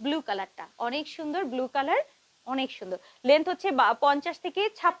ব্লু কালারটা, অনেক সুন্দর ব্লু কালার, অনেক সুন্দর। লেন্থ হচ্ছে 50 থেকে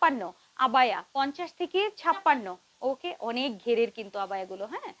 56, আবায়া 50 থেকে 56। ওকে, অনেক ঘেরের কিন্তু আবায়াগুলো,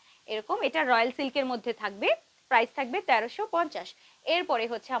 হ্যাঁ, এরকম। এটা রয়্যাল সিল্কের মধ্যে থাকবে, প্রাইস থাকবে 1350। এরপরে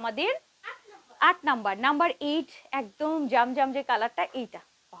হচ্ছে আমাদের 8 নাম্বার, নাম্বার 8, একদম জাম যে কালারটা, এইটা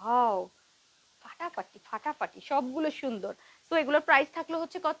ওয়াও, ফাটাফাটি সবগুলো সুন্দর। সো এগুলোর প্রাইস থাকলো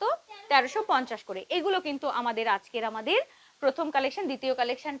হচ্ছে কত? 1350 করে। এগুলো কিন্তু আমাদের আজকের প্রথম কালেকশন। দ্বিতীয়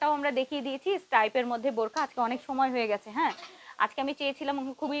কালেকশনটাও আমরা দেখিয়ে দিয়েছি, স্টাইপের মধ্যে বোরখা। আজকে অনেক সময় হয়ে গেছে, হ্যাঁ, আজকে আমি চেয়েছিলাম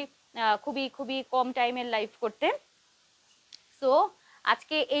খুবই খুবই খুবই কম টাইমের লাইভ করতে। সো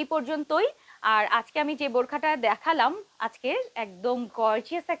আজকে এই পর্যন্তই। আর আজকে আমি যে বোরখাটা দেখালাম আজকে, একদম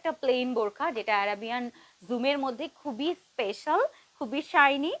গর্জিয়াস একটা প্লেন বোরখা, যেটা আরাবিয়ান জুমের মধ্যে খুবই স্পেশাল, খুবই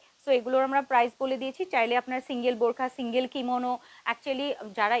শাইনি। সো এগুলোর আমরা প্রাইস বলে দিয়েছি। চাইলে আপনার সিঙ্গেল বোরখা, সিঙ্গেল কিমোনো, অ্যাকচুয়ালি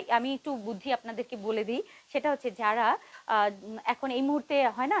যারা, আমি একটু বুদ্ধি আপনাদেরকে বলে দিই, সেটা হচ্ছে যারা এখন এই মুহূর্তে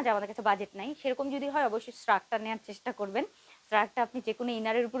হয় না যে আমাদের কাছে বাজেট নাই, সেরকম যদি হয় অবশ্যই স্ট্রাকটা নেওয়ার চেষ্টা করবেন। স্ট্রাকটা আপনি যে কোনো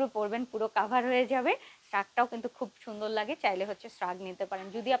ইনারের উপরে পরবেন, পুরো কাভার হয়ে যাবে। স্ট্রাকটাও কিন্তু খুব সুন্দর লাগে, চাইলে হচ্ছে স্ট্রাক নিতে পারেন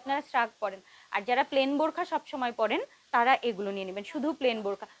যদি আপনারা স্ট্রাক পরেন। আর যারা প্লেন বোরখা সবসময় পরেন, তারা এগুলো নিয়ে নেবেন। শুধু প্লেন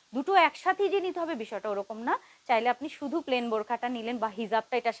বোরখা, দুটো একসাথেই যে নিতে হবে বিষয়টা ওরকম না। চাইলে আপনি শুধু প্লেন বোরখাটা নিলেন বা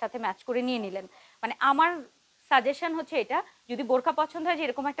হিজাবটা এটার সাথে ম্যাচ করে নিয়ে নিলেন। মানে আমার সাজেশন হচ্ছে এটা, যদি বোরখা পছন্দ হয় যে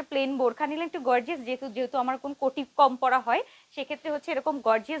এরকম একটা প্লেন বোরখা নিলেন একটু গর্জিয়াস, যেহেতু আমার কোন কোটি কম পরা হয়, সেক্ষেত্রে হচ্ছে এরকম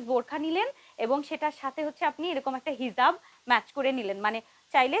গর্জিয়াস বোরখা নিলেন এবং সেটার সাথে হচ্ছে আপনি এরকম একটা হিজাব ম্যাচ করে নিলেন। মানে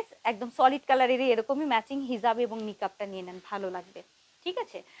চাইলে একদম সলিড কালারেরই এরকমই ম্যাচিং হিজাব এবং নিকাবটা নিয়ে নেন, ভালো লাগবে। ঠিক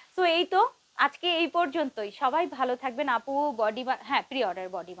আছে, সো এই তো আজকে এই পর্যন্তই। সবাই ভালো থাকবেন। আপু বডি, হ্যাঁ, প্রি অর্ডার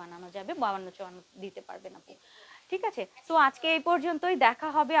বডি বানানো যাবে, 52-54 দিতে পারবেন আপু। ঠিক আছে, সো আজকে এই পর্যন্তই। দেখা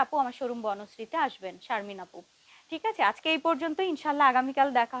হবে আপু, আমার শোরুম বনশ্রীতে আসবেন, শারমিন আপু। ঠিক আছে, আজকে এই পর্যন্তই, ইনশাল্লাহ আগামীকাল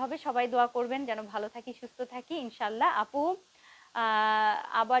দেখা হবে। সবাই দোয়া করবেন যেন ভালো থাকি, সুস্থ থাকি ইনশাল্লাহ। আপু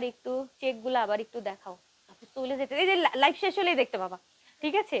আবার একটু চেকগুলো আবার একটু দেখাও। আপু চলে যেতে, এই যে লাইভ শেষ হলেই দেখতে পাবা।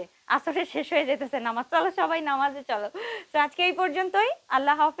 ঠিক আছে, আসরে শেষ হয়ে যেতেছে, নামাজ, চলো সবাই নামাজে চলো। তো আজকে এই পর্যন্তই,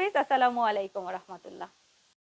 আল্লাহ হাফিজ, আসসালামু আলাইকুম রহমতুল্লাহ।